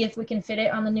gonna see if we can fit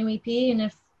it on the new EP, and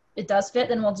if it does fit,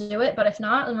 then we'll do it. But if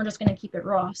not, then we're just gonna keep it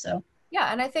raw. So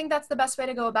Yeah, and I think that's the best way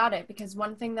to go about it, because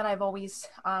one thing that I've always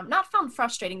not found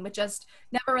frustrating, but just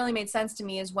never really made sense to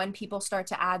me, is when people start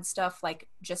to add stuff like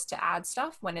just to add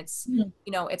stuff when it's, mhm,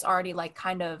 it's already like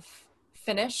kind of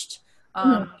finished,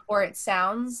 mhm, or it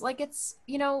sounds like it's,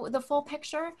 the full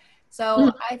picture. So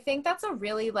mhm, I think that's a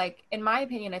really, like, in my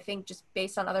opinion, I think just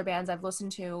based on other bands I've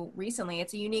listened to recently,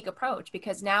 it's a unique approach,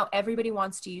 because now everybody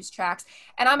wants to use tracks.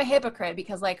 And I'm a hypocrite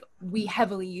because like we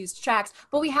heavily used tracks,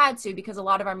 but we had to because a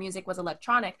lot of our music was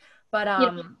electronic. But yeah,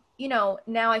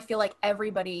 now I feel like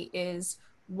everybody is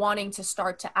wanting to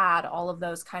start to add all of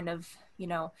those kind of,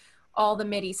 all the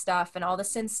MIDI stuff and all the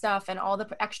synth stuff and all the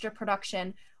extra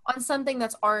production on something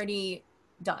that's already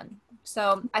done.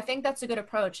 So I think that's a good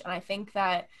approach. And I think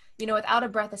that, with Out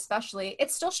of Breath especially,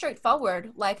 it's still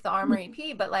straightforward like the Armor mhm,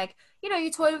 EP, but like, you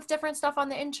toy with different stuff on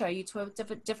the intro, you toy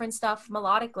with different stuff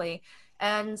melodically.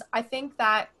 And I think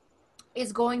that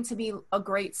is going to be a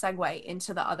great segue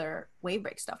into the other Wave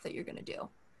Break stuff that you're going to do.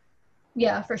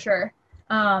 yeah, for sure.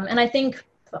 And I think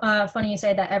funny you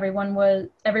say that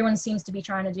everyone seems to be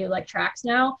trying to do like tracks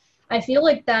now. I feel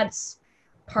like that's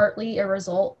partly a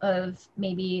result of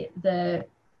maybe the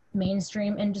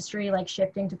mainstream industry like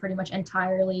shifting to pretty much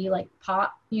entirely like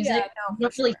pop Yeah, music. no, You for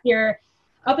don't really sure. hear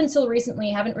up until recently,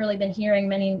 haven't really been hearing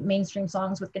many mainstream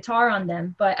songs with guitar on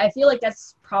them, but I feel like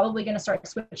that's probably going to start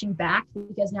switching back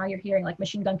because now you're hearing like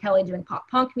Machine Gun Kelly doing pop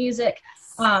punk music,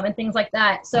 and things like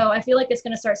that. So I feel like it's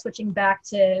going to start switching back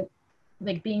to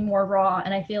like being more raw,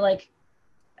 and I feel like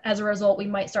as a result we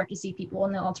might start to see people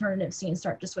in the alternative scene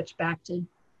start to switch back to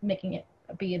making it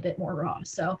be a bit more raw.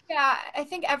 So Yeah, I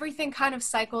think everything kind of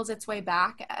cycles its way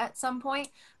back at some point.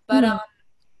 But mm,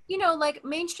 like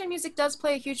mainstream music does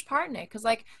play a huge part in it, because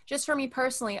like just for me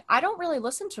personally, I don't really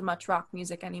listen to much rock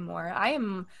music anymore. I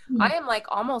mm, am like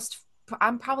almost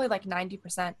I'm probably like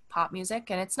 90% pop music,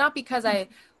 and it's not because I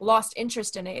lost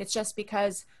interest in it. It's just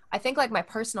because I think like my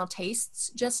personal tastes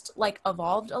just like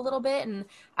evolved a little bit, and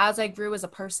as I grew as a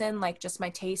person, like just my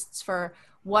tastes for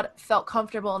what felt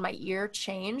comfortable in my ear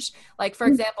changed. Like for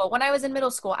mm, example, when I was in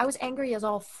middle school, I was angry as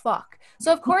all fuck.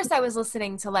 So of course I was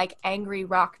listening to like angry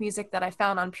rock music that I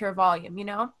found on Pure Volume.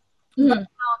 But mm,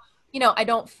 I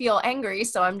don't feel angry,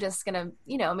 so I'm just gonna,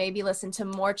 maybe listen to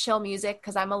more chill music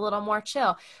because I'm a little more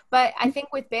chill. But I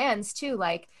think with bands too,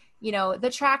 like, you know, the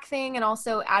track thing and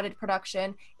also added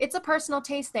production. It's a personal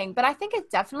taste thing, but I think it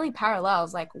definitely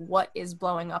parallels like what is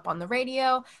blowing up on the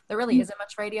radio. There really isn't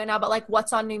much radio now, but like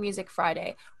what's on New Music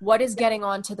Friday? What is getting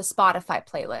onto the Spotify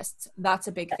playlists? That's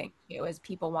a big thing too, is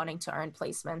people wanting to earn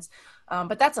placements.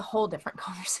 But that's a whole different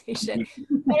conversation.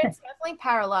 But it's definitely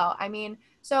parallel. I mean,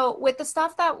 so with the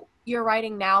stuff that you're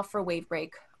writing now for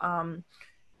Wavebreak,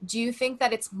 do you think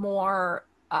that it's more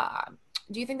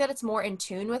do you think that it's more in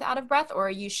tune with Out of Breath, or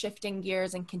are you shifting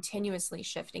gears and continuously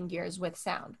shifting gears with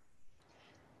sound?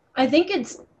 I think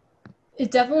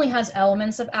it definitely has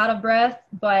elements of Out of Breath,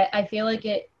 but I feel like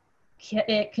it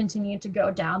continued to go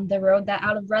down the road that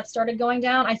Out of Breath started going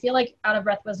down. I feel like Out of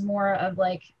Breath was more of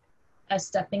like a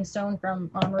stepping stone from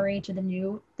Armory to the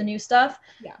new stuff.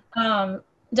 Yeah.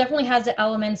 Definitely has the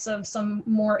elements of some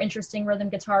more interesting rhythm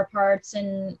guitar parts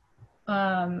and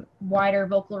wider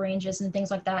vocal ranges and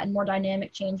things like that, and more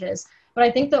dynamic changes. But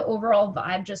I think the overall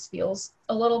vibe just feels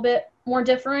a little bit more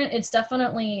different. It's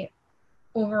definitely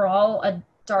overall a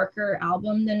darker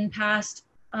album than past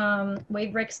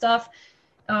Wavebreak stuff.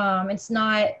 It's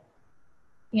not,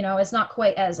 it's not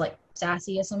quite as like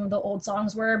sassy as some of the old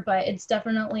songs were, but it's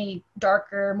definitely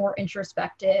darker, more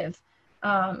introspective.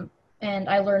 And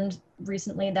I learned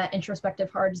recently that introspective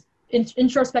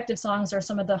songs are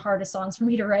some of the hardest songs for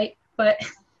me to write. But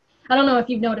I don't know if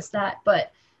you've noticed that,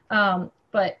 but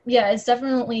yeah, it's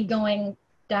definitely going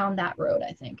down that road,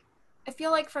 I think. I feel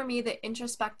like for me, the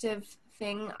introspective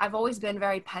thing, I've always been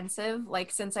very pensive, like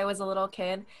since I was a little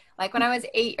kid. Like when I was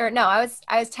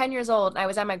I was 10 years old, and I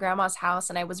was at my grandma's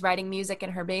house and I was writing music in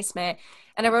her basement,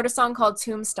 and I wrote a song called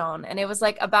Tombstone, and it was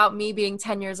like about me being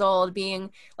 10 years old,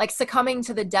 being like succumbing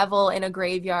to the devil in a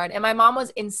graveyard. And my mom was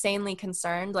insanely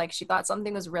concerned, like she thought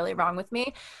something was really wrong with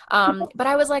me. But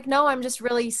I was like, no, I'm just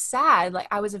really sad. Like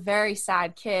I was a very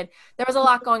sad kid. There was a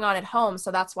lot going on at home,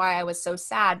 so that's why I was so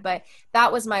sad. But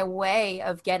that was my way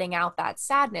of getting out that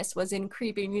sadness, was in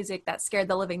creepy music that scared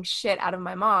the living shit out of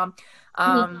my mom.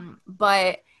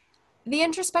 But the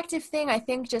introspective thing, I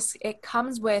think just it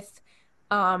comes with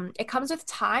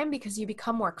time, because you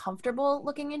become more comfortable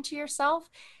looking into yourself.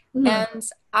 And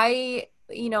I,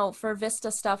 for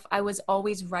Vista stuff, I was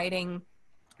always writing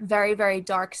very, very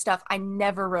dark stuff. I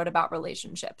never wrote about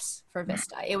relationships for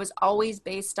Vista. It was always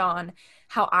based on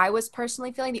how I was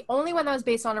personally feeling. The only one that was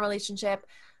based on a relationship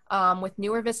with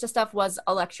newer Vista stuff was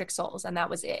Electric Souls, and that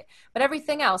was it. But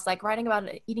everything else, like writing about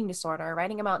an eating disorder,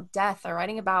 writing about death, or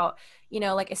writing about,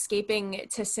 like escaping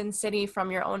to Sin City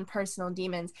from your own personal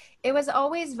demons, it was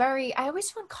always I always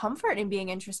found comfort in being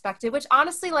introspective, which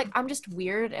honestly, like, I'm just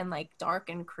weird and like dark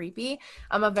and creepy.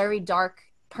 I'm a very dark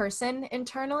person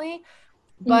internally.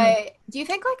 But do you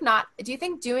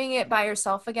think doing it by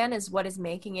yourself again is what is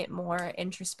making it more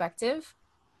introspective?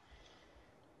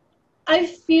 I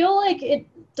feel like it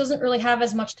doesn't really have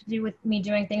as much to do with me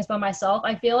doing things by myself.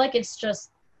 I feel like it's just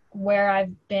where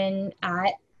I've been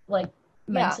at, like,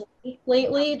 mentally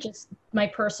lately. Just my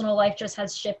personal life just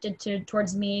has shifted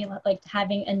towards me, like,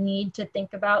 having a need to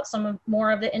think about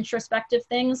more of the introspective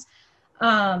things.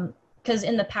 Because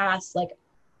in the past, like,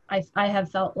 I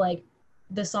have felt like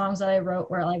the songs that I wrote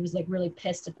where I was like really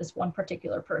pissed at this one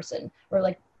particular person, or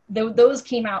like those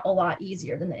came out a lot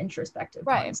easier than the introspective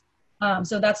ones.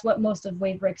 So that's what most of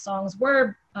Wavebreak songs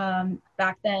were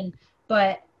back then.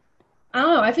 But I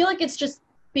don't know. I feel like it's just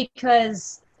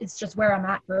because it's just where I'm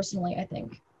at personally, I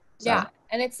think. So. Yeah.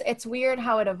 And it's weird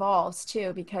how it evolves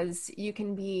too, because you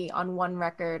can be on one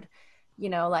record,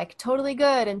 like totally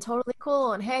good and totally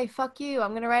cool, and hey, fuck you,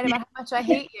 I'm gonna write about how much I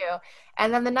hate you.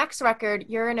 And then the next record,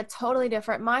 you're in a totally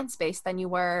different mind space than you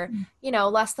were,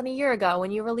 less than a year ago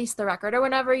when you released the record, or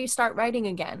whenever you start writing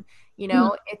again.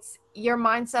 It's your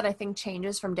mindset, I think,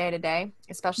 changes from day to day,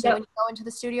 especially when you go into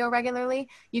the studio regularly.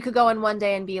 You could go in one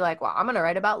day and be like, well, I'm gonna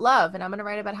write about love, and I'm gonna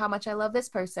write about how much I love this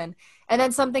person. And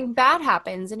then something bad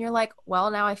happens and you're like,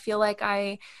 well, now I feel like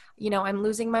I'm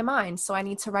losing my mind, so I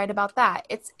need to write about that.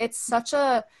 It's such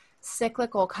a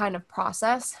cyclical kind of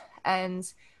process.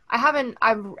 And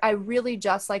I really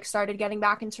just like started getting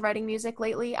back into writing music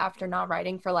lately, after not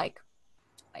writing for like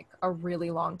a really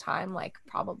long time, like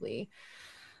probably,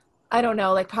 I don't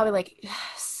know, like probably like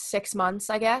 6 months,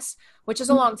 I guess, which is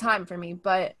a long time for me.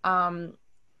 But and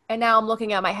now I'm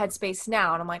looking at my headspace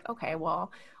now, and I'm like, okay,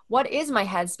 well, what is my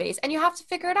headspace? And you have to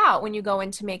figure it out when you go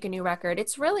in to make a new record.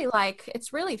 It's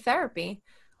really therapy,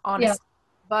 honestly.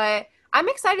 Yeah. But I'm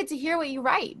excited to hear what you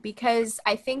write, because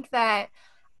I think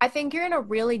you're in a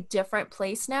really different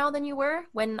place now than you were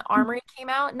when Armory came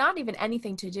out. Not even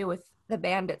anything to do with the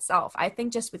band itself. I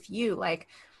think just with you, like,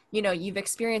 you know, you've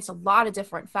experienced a lot of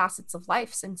different facets of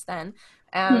life since then,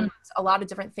 Hmm. and a lot of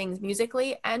different things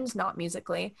musically and not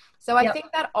musically. So I Yep.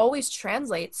 think that always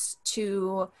translates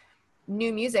to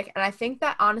new music. And I think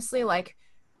that honestly, like,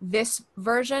 this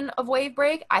version of Wave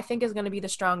Break, I think is going to be the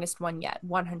strongest one yet,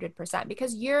 100%,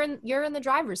 because you're in the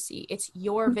driver's seat. It's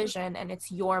your vision and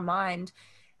it's your mind,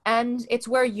 and it's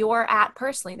where you're at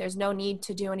personally. There's no need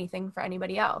to do anything for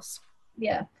anybody else.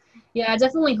 Yeah. Yeah, I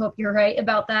definitely hope you're right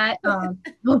about that.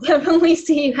 We'll definitely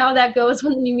see how that goes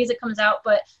when the new music comes out.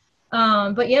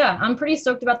 But yeah, I'm pretty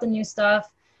stoked about the new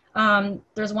stuff.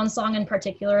 There's one song in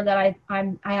particular that I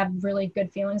have really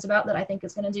good feelings about that I think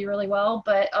is going to do really well.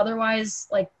 But otherwise,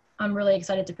 like I'm really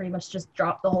excited to pretty much just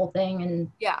drop the whole thing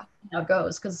and Yeah. see how it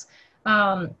goes.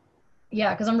 Um,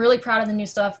 yeah, because I'm really proud of the new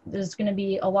stuff. There's going to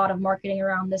be a lot of marketing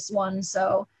around this one,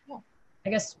 so I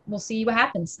guess we'll see what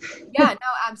happens. Yeah, no,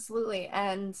 absolutely.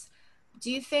 And do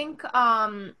you think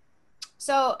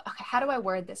so okay, how do I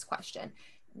word this question?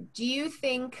 Do you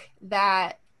think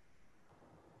that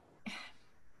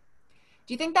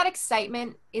do you think that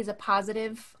excitement is a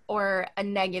positive or a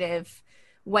negative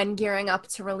when gearing up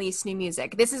to release new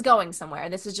music? This is going somewhere.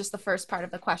 This is just the first part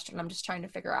of the question. I'm just trying to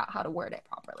figure out how to word it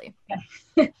properly.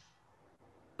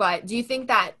 But do you think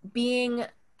that being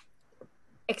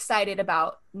excited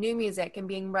about new music and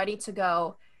being ready to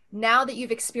go now that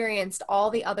you've experienced all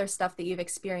the other stuff that you've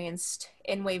experienced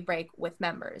in Wave Break with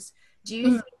members, do you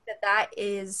think that that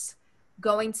is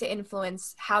going to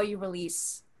influence how you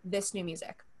release this new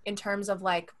music in terms of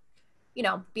like, you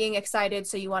know, being excited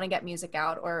so you want to get music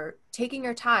out, or taking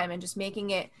your time and just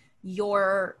making it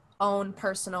your own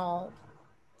personal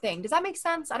thing? Does that make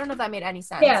sense? I don't know if that made any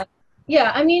sense. Yeah,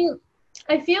 yeah. I mean,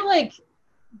 I feel like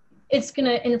it's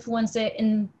gonna influence it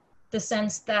in the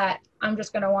sense that I'm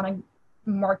just gonna want to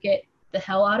market the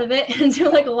hell out of it and do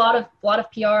like a lot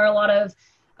of PR, a lot of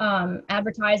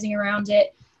advertising around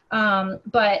it.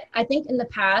 But I think in the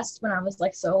past, when I was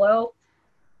like solo,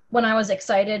 when I was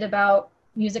excited about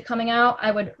music coming out,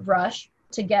 I would rush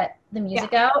to get the Yeah.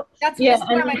 music out. That's Yeah, this is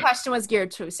where and my question was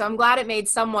geared to. So I'm glad it made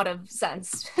somewhat of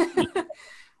sense.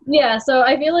 yeah, so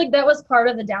I feel like that was part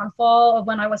of the downfall of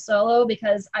when I was solo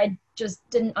because I just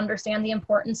didn't understand the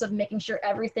importance of making sure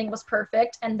everything was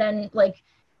perfect and then like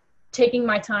taking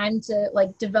my time to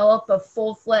like develop a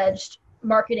full-fledged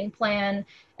marketing plan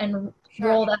and Sure.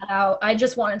 roll that out. I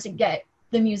just wanted to get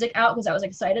the music out because I was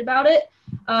excited about it.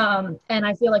 And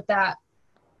I feel like that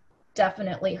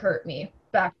definitely hurt me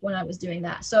back when I was doing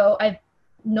that. So I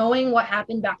knowing what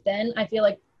happened back then, I feel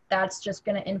like that's just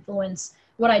going to influence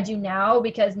what I do now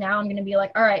because now I'm going to be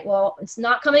like, all right, well, it's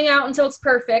not coming out until it's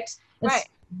perfect. Right. It's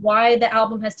why the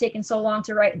album has taken so long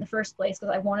to write in the first place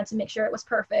because I wanted to make sure it was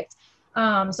perfect. So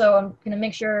I'm going to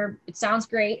make sure it sounds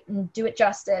great and do it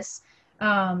justice.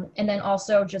 And then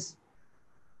also just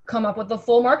come up with a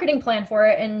full marketing plan for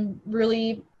it and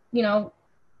really, you know,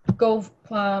 go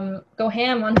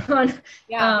ham on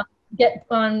Yeah. get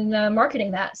on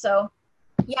marketing that. So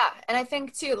Yeah, and I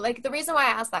think too, like the reason why I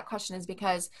asked that question is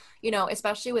because, you know,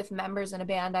 especially with members in a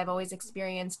band, I've always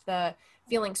experienced the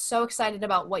feeling so excited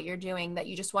about what you're doing that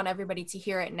you just want everybody to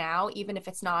hear it now, even if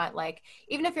it's not like,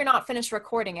 even if you're not finished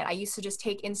recording it. I used to just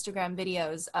take Instagram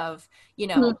videos of, you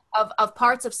know, of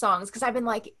parts of songs because I've been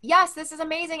like, yes, this is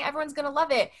amazing, everyone's gonna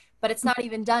love it, but it's not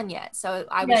even done yet. So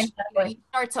I yeah, was, you know, exactly. you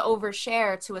start to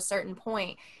overshare to a certain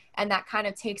point, and that kind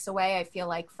of takes away, I feel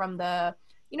like, from the,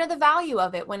 you know, the value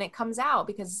of it when it comes out,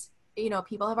 because, you know,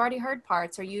 people have already heard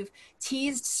parts, or you've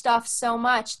teased stuff so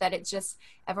much that it's just,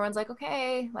 everyone's like,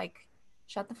 okay, like,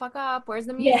 shut the fuck up, where's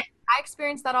the Yeah, music? I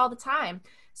experience that all the time.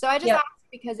 So I just yeah,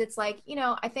 asked because it's like, you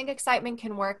know, I think excitement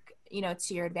can work, you know,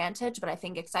 to your advantage, but I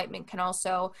think excitement can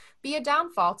also be a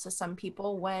downfall to some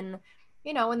people when,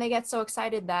 you know, when they get so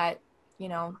excited that, you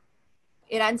know,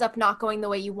 it ends up not going the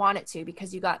way you want it to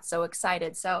because you got so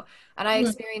excited. So, and I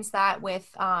experienced that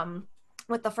with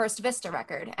the first Vista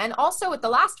record, and also with the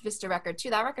last Vista record too.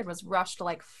 That record was rushed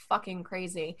like fucking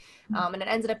crazy, and it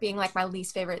ended up being like my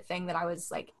least favorite thing that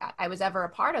I was ever a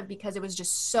part of because it was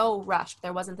just so rushed.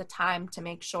 There wasn't the time to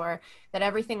make sure that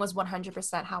everything was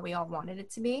 100% how we all wanted it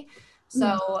to be.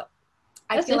 So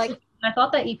I that's feel like interesting. I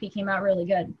thought that EP came out really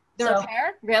good. the So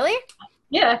repair, really.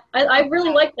 yeah, I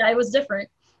really liked that. It was different.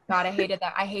 God, I hated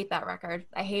that. I hate that record.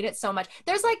 I hate it so much.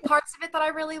 There's like parts of it that I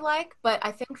really like, but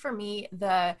I think for me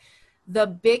the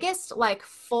biggest like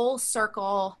full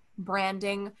circle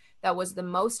branding that was the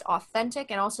most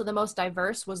authentic and also the most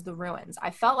diverse was The Ruins. I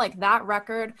felt like that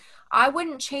record, I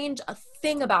wouldn't change a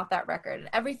thing about that record. And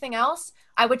everything else,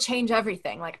 I would change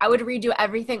everything. Like I would redo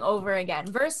everything over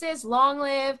again. Versus Long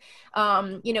Live,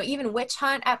 you know, even Witch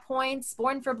Hunt at points,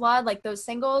 Born for Blood, like those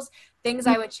singles, things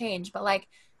I would change. But like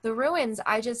the Ruins,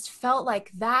 I just felt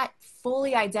like that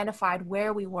fully identified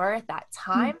where we were at that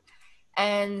time.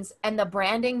 And the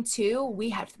branding too, we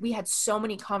had so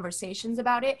many conversations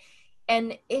about it,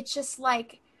 and it's just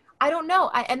like, I don't know.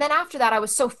 And then after that, I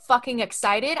was so fucking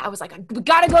excited. I was like, we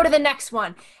gotta go to the next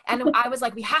one. And I was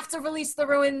like, we have to release the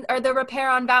Ruin or the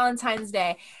Repair on Valentine's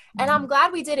Day. And I'm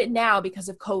glad we did it now because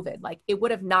of COVID. Like, it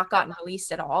would have not gotten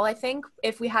released at all, I think,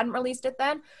 if we hadn't released it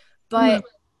then. But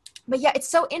but yeah, it's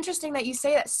so interesting that you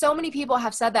say that. So many people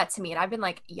have said that to me, and I've been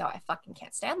like, yo, I fucking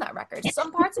can't stand that record.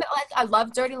 Some parts of it, like, I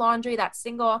love Dirty Laundry, that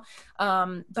single.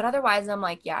 But otherwise, I'm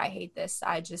like, yeah, I hate this.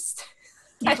 I just,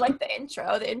 I like the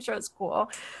intro. The intro is cool.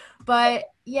 But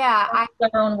yeah,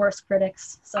 Their own worst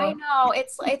critics. So I know.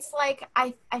 It's like,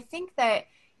 I think that,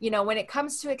 when it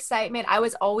comes to excitement, I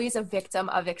was always a victim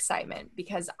of excitement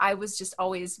because I was just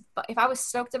always, if I was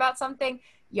stoked about something,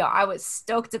 I was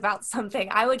stoked about something.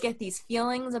 I would get these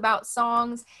feelings about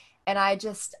songs, and I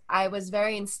was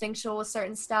very instinctual with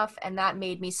certain stuff, and that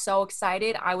made me so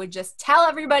excited. I would just tell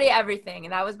everybody everything,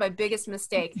 and that was my biggest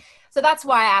mistake. So that's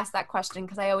why I asked that question,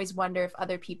 because I always wonder if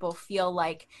other people feel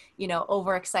like,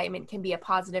 overexcitement can be a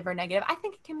positive or negative. I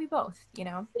think it can be both,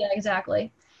 Yeah,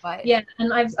 exactly. But yeah,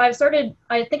 and I've started,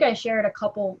 I think I shared a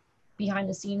couple behind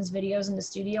the scenes videos in the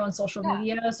studio on social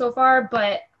media so far,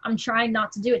 but I'm trying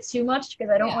not to do it too much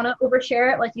because I don't want to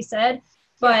overshare it, like you said.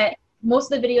 But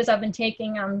most of the videos I've been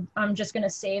taking, I'm just gonna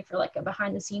save for like a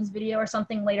behind the scenes video or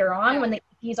something later on when the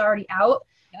EP's already out.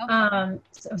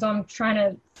 So I'm trying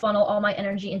to funnel all my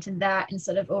energy into that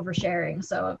instead of oversharing.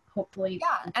 So hopefully,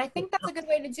 and I think that's a good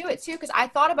way to do it too, because I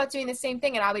thought about doing the same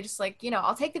thing, and I would just like,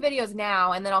 I'll take the videos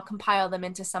now and then I'll compile them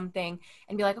into something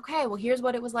and be like, okay, well, here's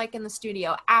what it was like in the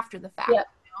studio after the fact.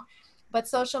 But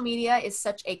social media is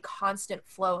such a constant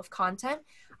flow of content.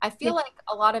 I feel like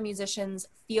a lot of musicians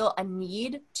feel a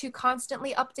need to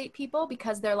constantly update people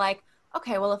because they're like,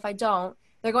 okay, well, if I don't,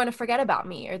 they're going to forget about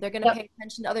me, or they're going to pay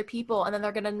attention to other people, and then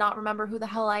they're going to not remember who the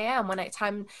hell I am when it's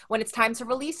time to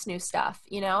release new stuff,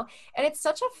 And it's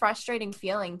such a frustrating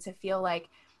feeling to feel like,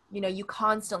 you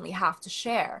constantly have to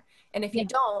share. And if you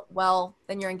don't, well,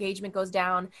 then your engagement goes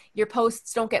down. Your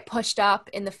posts don't get pushed up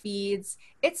in the feeds.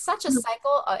 It's such a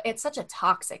cycle. It's such a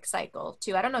toxic cycle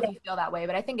too. I don't know if you feel that way,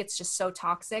 but I think it's just so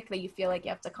toxic that you feel like you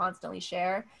have to constantly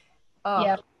share.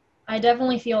 Yeah, I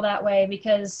definitely feel that way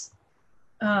because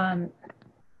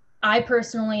I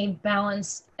personally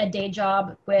balance a day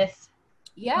job with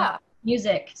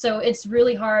music. So it's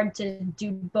really hard to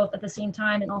do both at the same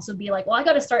time and also be like, well, I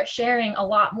got to start sharing a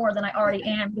lot more than I already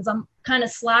am because I'm kind of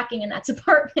slacking in that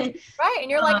department. Right. And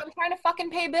you're like, I'm trying to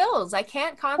fucking pay bills. I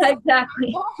can't constantly.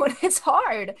 Exactly. It's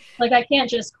hard. Like, I can't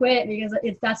just quit because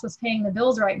that's what's paying the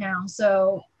bills right now.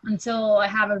 So until I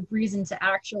have a reason to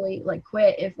actually like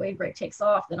quit, if Wave Break takes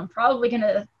off, then I'm probably going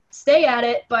to stay at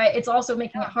it, but it's also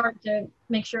making it hard to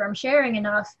make sure I'm sharing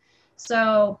enough.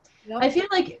 So I feel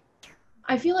like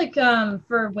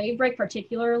for Wave Break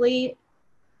particularly,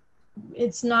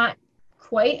 it's not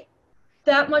quite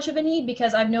that much of a need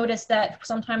because I've noticed that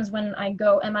sometimes when I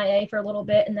go MIA for a little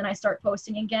bit and then I start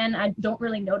posting again, I don't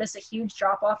really notice a huge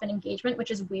drop off in engagement,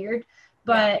 which is weird.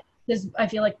 But because I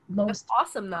feel like most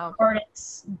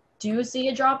artists do see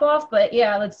a drop off, but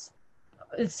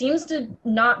it seems to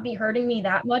not be hurting me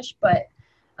that much, but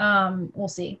we'll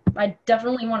see. I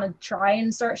definitely want to try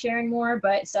and start sharing more,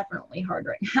 but it's definitely hard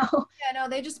right now. Yeah, no,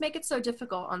 they just make it so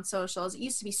difficult on socials. It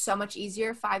used to be so much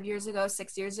easier 5 years ago,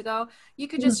 6 years ago. You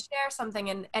could just share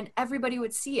something and everybody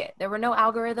would see it. There were no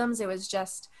algorithms. It was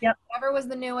just whatever was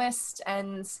the newest.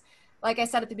 And like I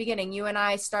said at the beginning, you and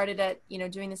I started at,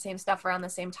 doing the same stuff around the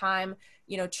same time,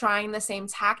 trying the same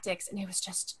tactics. And it was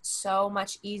just so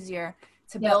much easier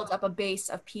to build up a base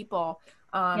of people.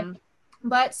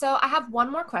 But so I have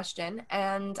one more question,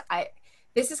 and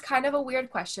this is kind of a weird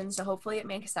question, so hopefully it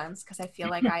makes sense because I feel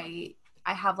like I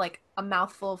have like a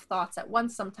mouthful of thoughts at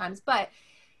once sometimes. But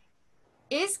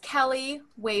is Kelly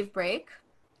Wave Break,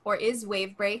 or is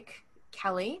Wave Break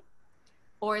Kelly,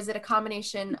 or is it a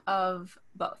combination of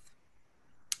both?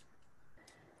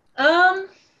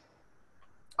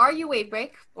 Are you Wave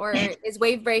Break, or is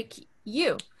Wave Break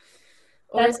you?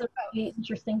 That's a really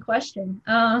interesting question.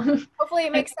 Hopefully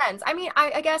it makes sense. I mean,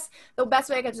 I guess the best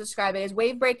way I could describe it is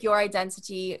Wave Break your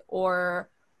identity, or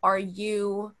are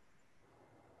you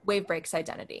Wave Break's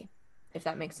identity, if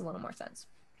that makes a little more sense.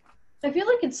 I feel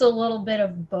like it's a little bit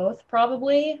of both,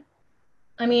 probably.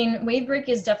 I mean, Wave Break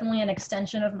is definitely an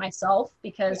extension of myself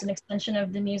because an extension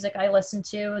of the music I listen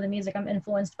to, the music I'm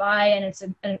influenced by, and it's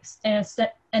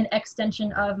an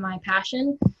extension of my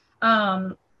passion.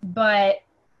 But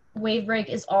Wave Break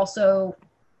is also,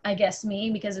 I guess, me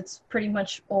because it's pretty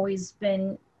much always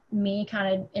been me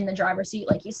kind of in the driver's seat,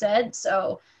 like you said.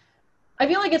 So I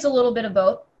feel like it's a little bit of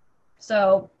both.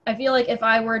 So I feel like if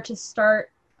I were to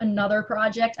start another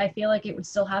project, I feel like it would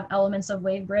still have elements of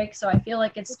Wave Break. So I feel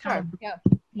like it's kind of, Yeah.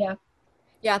 yeah.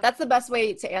 Yeah, that's the best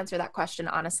way to answer that question,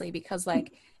 honestly, because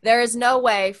like there is no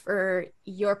way for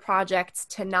your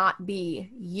project to not be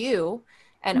you.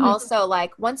 And Mhm. also,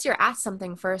 like, once you're at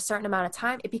something for a certain amount of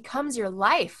time, it becomes your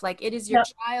life. Like, it is your Yep.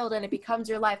 child and it becomes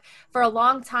your life. For a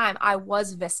long time, I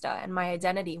was Vista, and my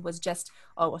identity was just,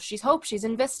 oh, well, she's Hope, she's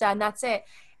in Vista, and that's it.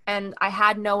 And I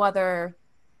had no other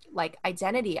like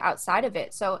identity outside of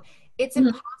it. So it's Mhm.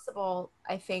 impossible,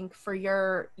 I think, for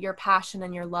your passion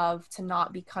and your love to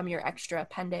not become your extra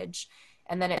appendage,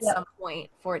 and then at Yep. some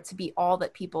point for it to be all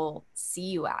that people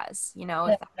see you as, you know,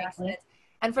 if Yep, that makes exactly. sense.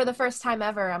 And for the first time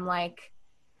ever, I'm like,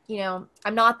 you know,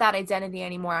 I'm not that identity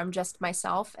anymore. I'm just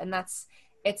myself, and that's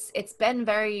it's been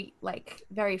very like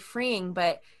very freeing,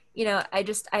 but you know,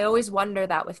 I always wonder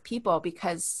that with people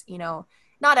because, you know,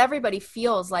 not everybody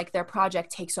feels like their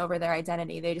project takes over their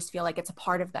identity. They just feel like it's a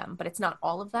part of them, but it's not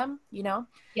all of them, you know?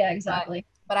 Yeah, But exactly.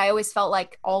 but I always felt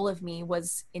like all of me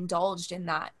was indulged in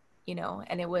that, you know,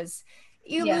 and it was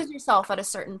you Yeah. lose yourself at a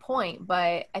certain point,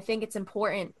 but I think it's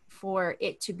important for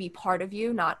it to be part of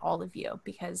you, not all of you,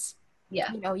 because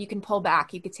Yeah. you know, you can pull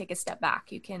back, you could take a step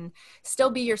back, you can still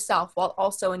be yourself while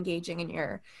also engaging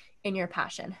in your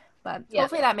passion. But Yeah.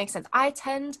 hopefully that makes sense. I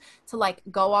tend to like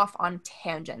go off on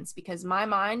tangents because my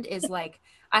mind is like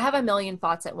I have a million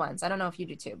thoughts at once. I don't know if you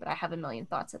do too, but I have a million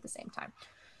thoughts at the same time.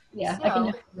 Yeah. I can So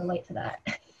definitely relate to that.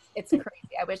 it's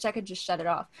crazy. I wish I could just shut it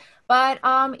off. But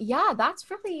yeah, that's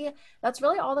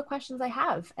really all the questions I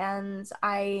have. And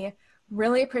I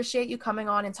really appreciate you coming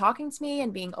on and talking to me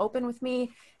and being open with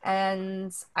me.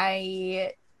 And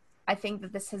I think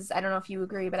that this has I don't know if you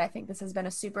agree, but I think this has been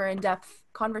a super in-depth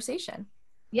conversation.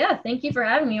 Yeah. Thank you for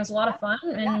having me. It was a lot of fun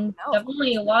Yeah, and no, of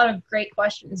definitely course. a lot of great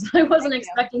questions. I wasn't Thank you.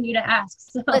 expecting you to ask.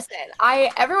 So, Listen,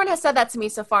 I everyone has said that to me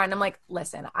so far, and I'm like,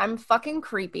 listen, I'm fucking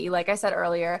creepy, like I said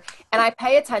earlier, and I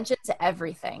pay attention to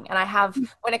everything. And I have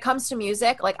when it comes to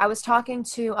music, like I was talking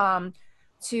to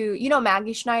you know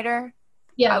Maggie Schneider.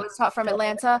 I yeah. was taught from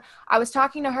Atlanta. I was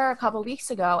talking to her a couple weeks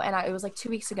ago, and it was like 2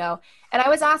 weeks ago, and I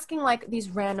was asking like these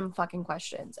random fucking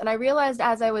questions, and I realized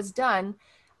as I was done,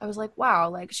 I was like, wow,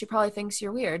 like she probably thinks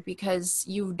you're weird because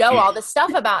you know all this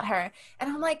stuff about her, and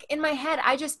I'm like in my head,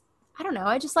 I don't know,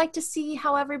 I just like to see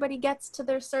how everybody gets to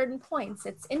their certain points.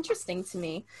 It's interesting to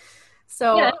me,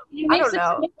 Yeah. so It I makes don't it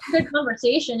know. makes a good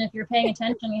conversation if you're paying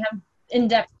attention. You have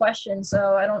in-depth questions.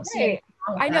 So I don't see Right. anything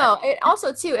wrong with I that. know. It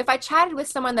also too, if I chatted with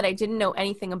someone that I didn't know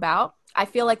anything about, I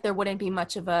feel like there wouldn't be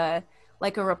much of a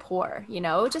like a rapport, you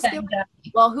know? It would just Yeah, be like,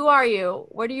 exactly. well, who are you?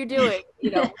 What are you doing? You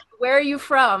know, where are you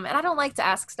from? And I don't like to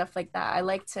ask stuff like that. I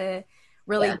like to Yeah.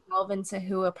 really delve into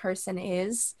who a person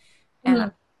is and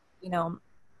Mhm. you know,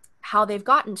 how they've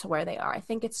gotten to where they are. I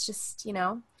think it's just, you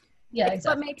know, Yeah, it's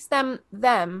what exactly. makes them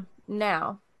them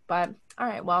now. But all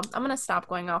right, well, I'm going to stop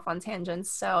going off on tangents.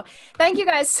 So thank you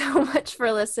guys so much for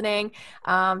listening.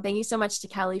 Thank you so much to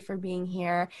Kelly for being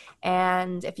here.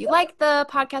 And if you like the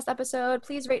podcast episode,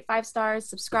 please rate 5 stars,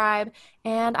 subscribe,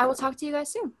 and I will talk to you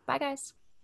guys soon. Bye, guys.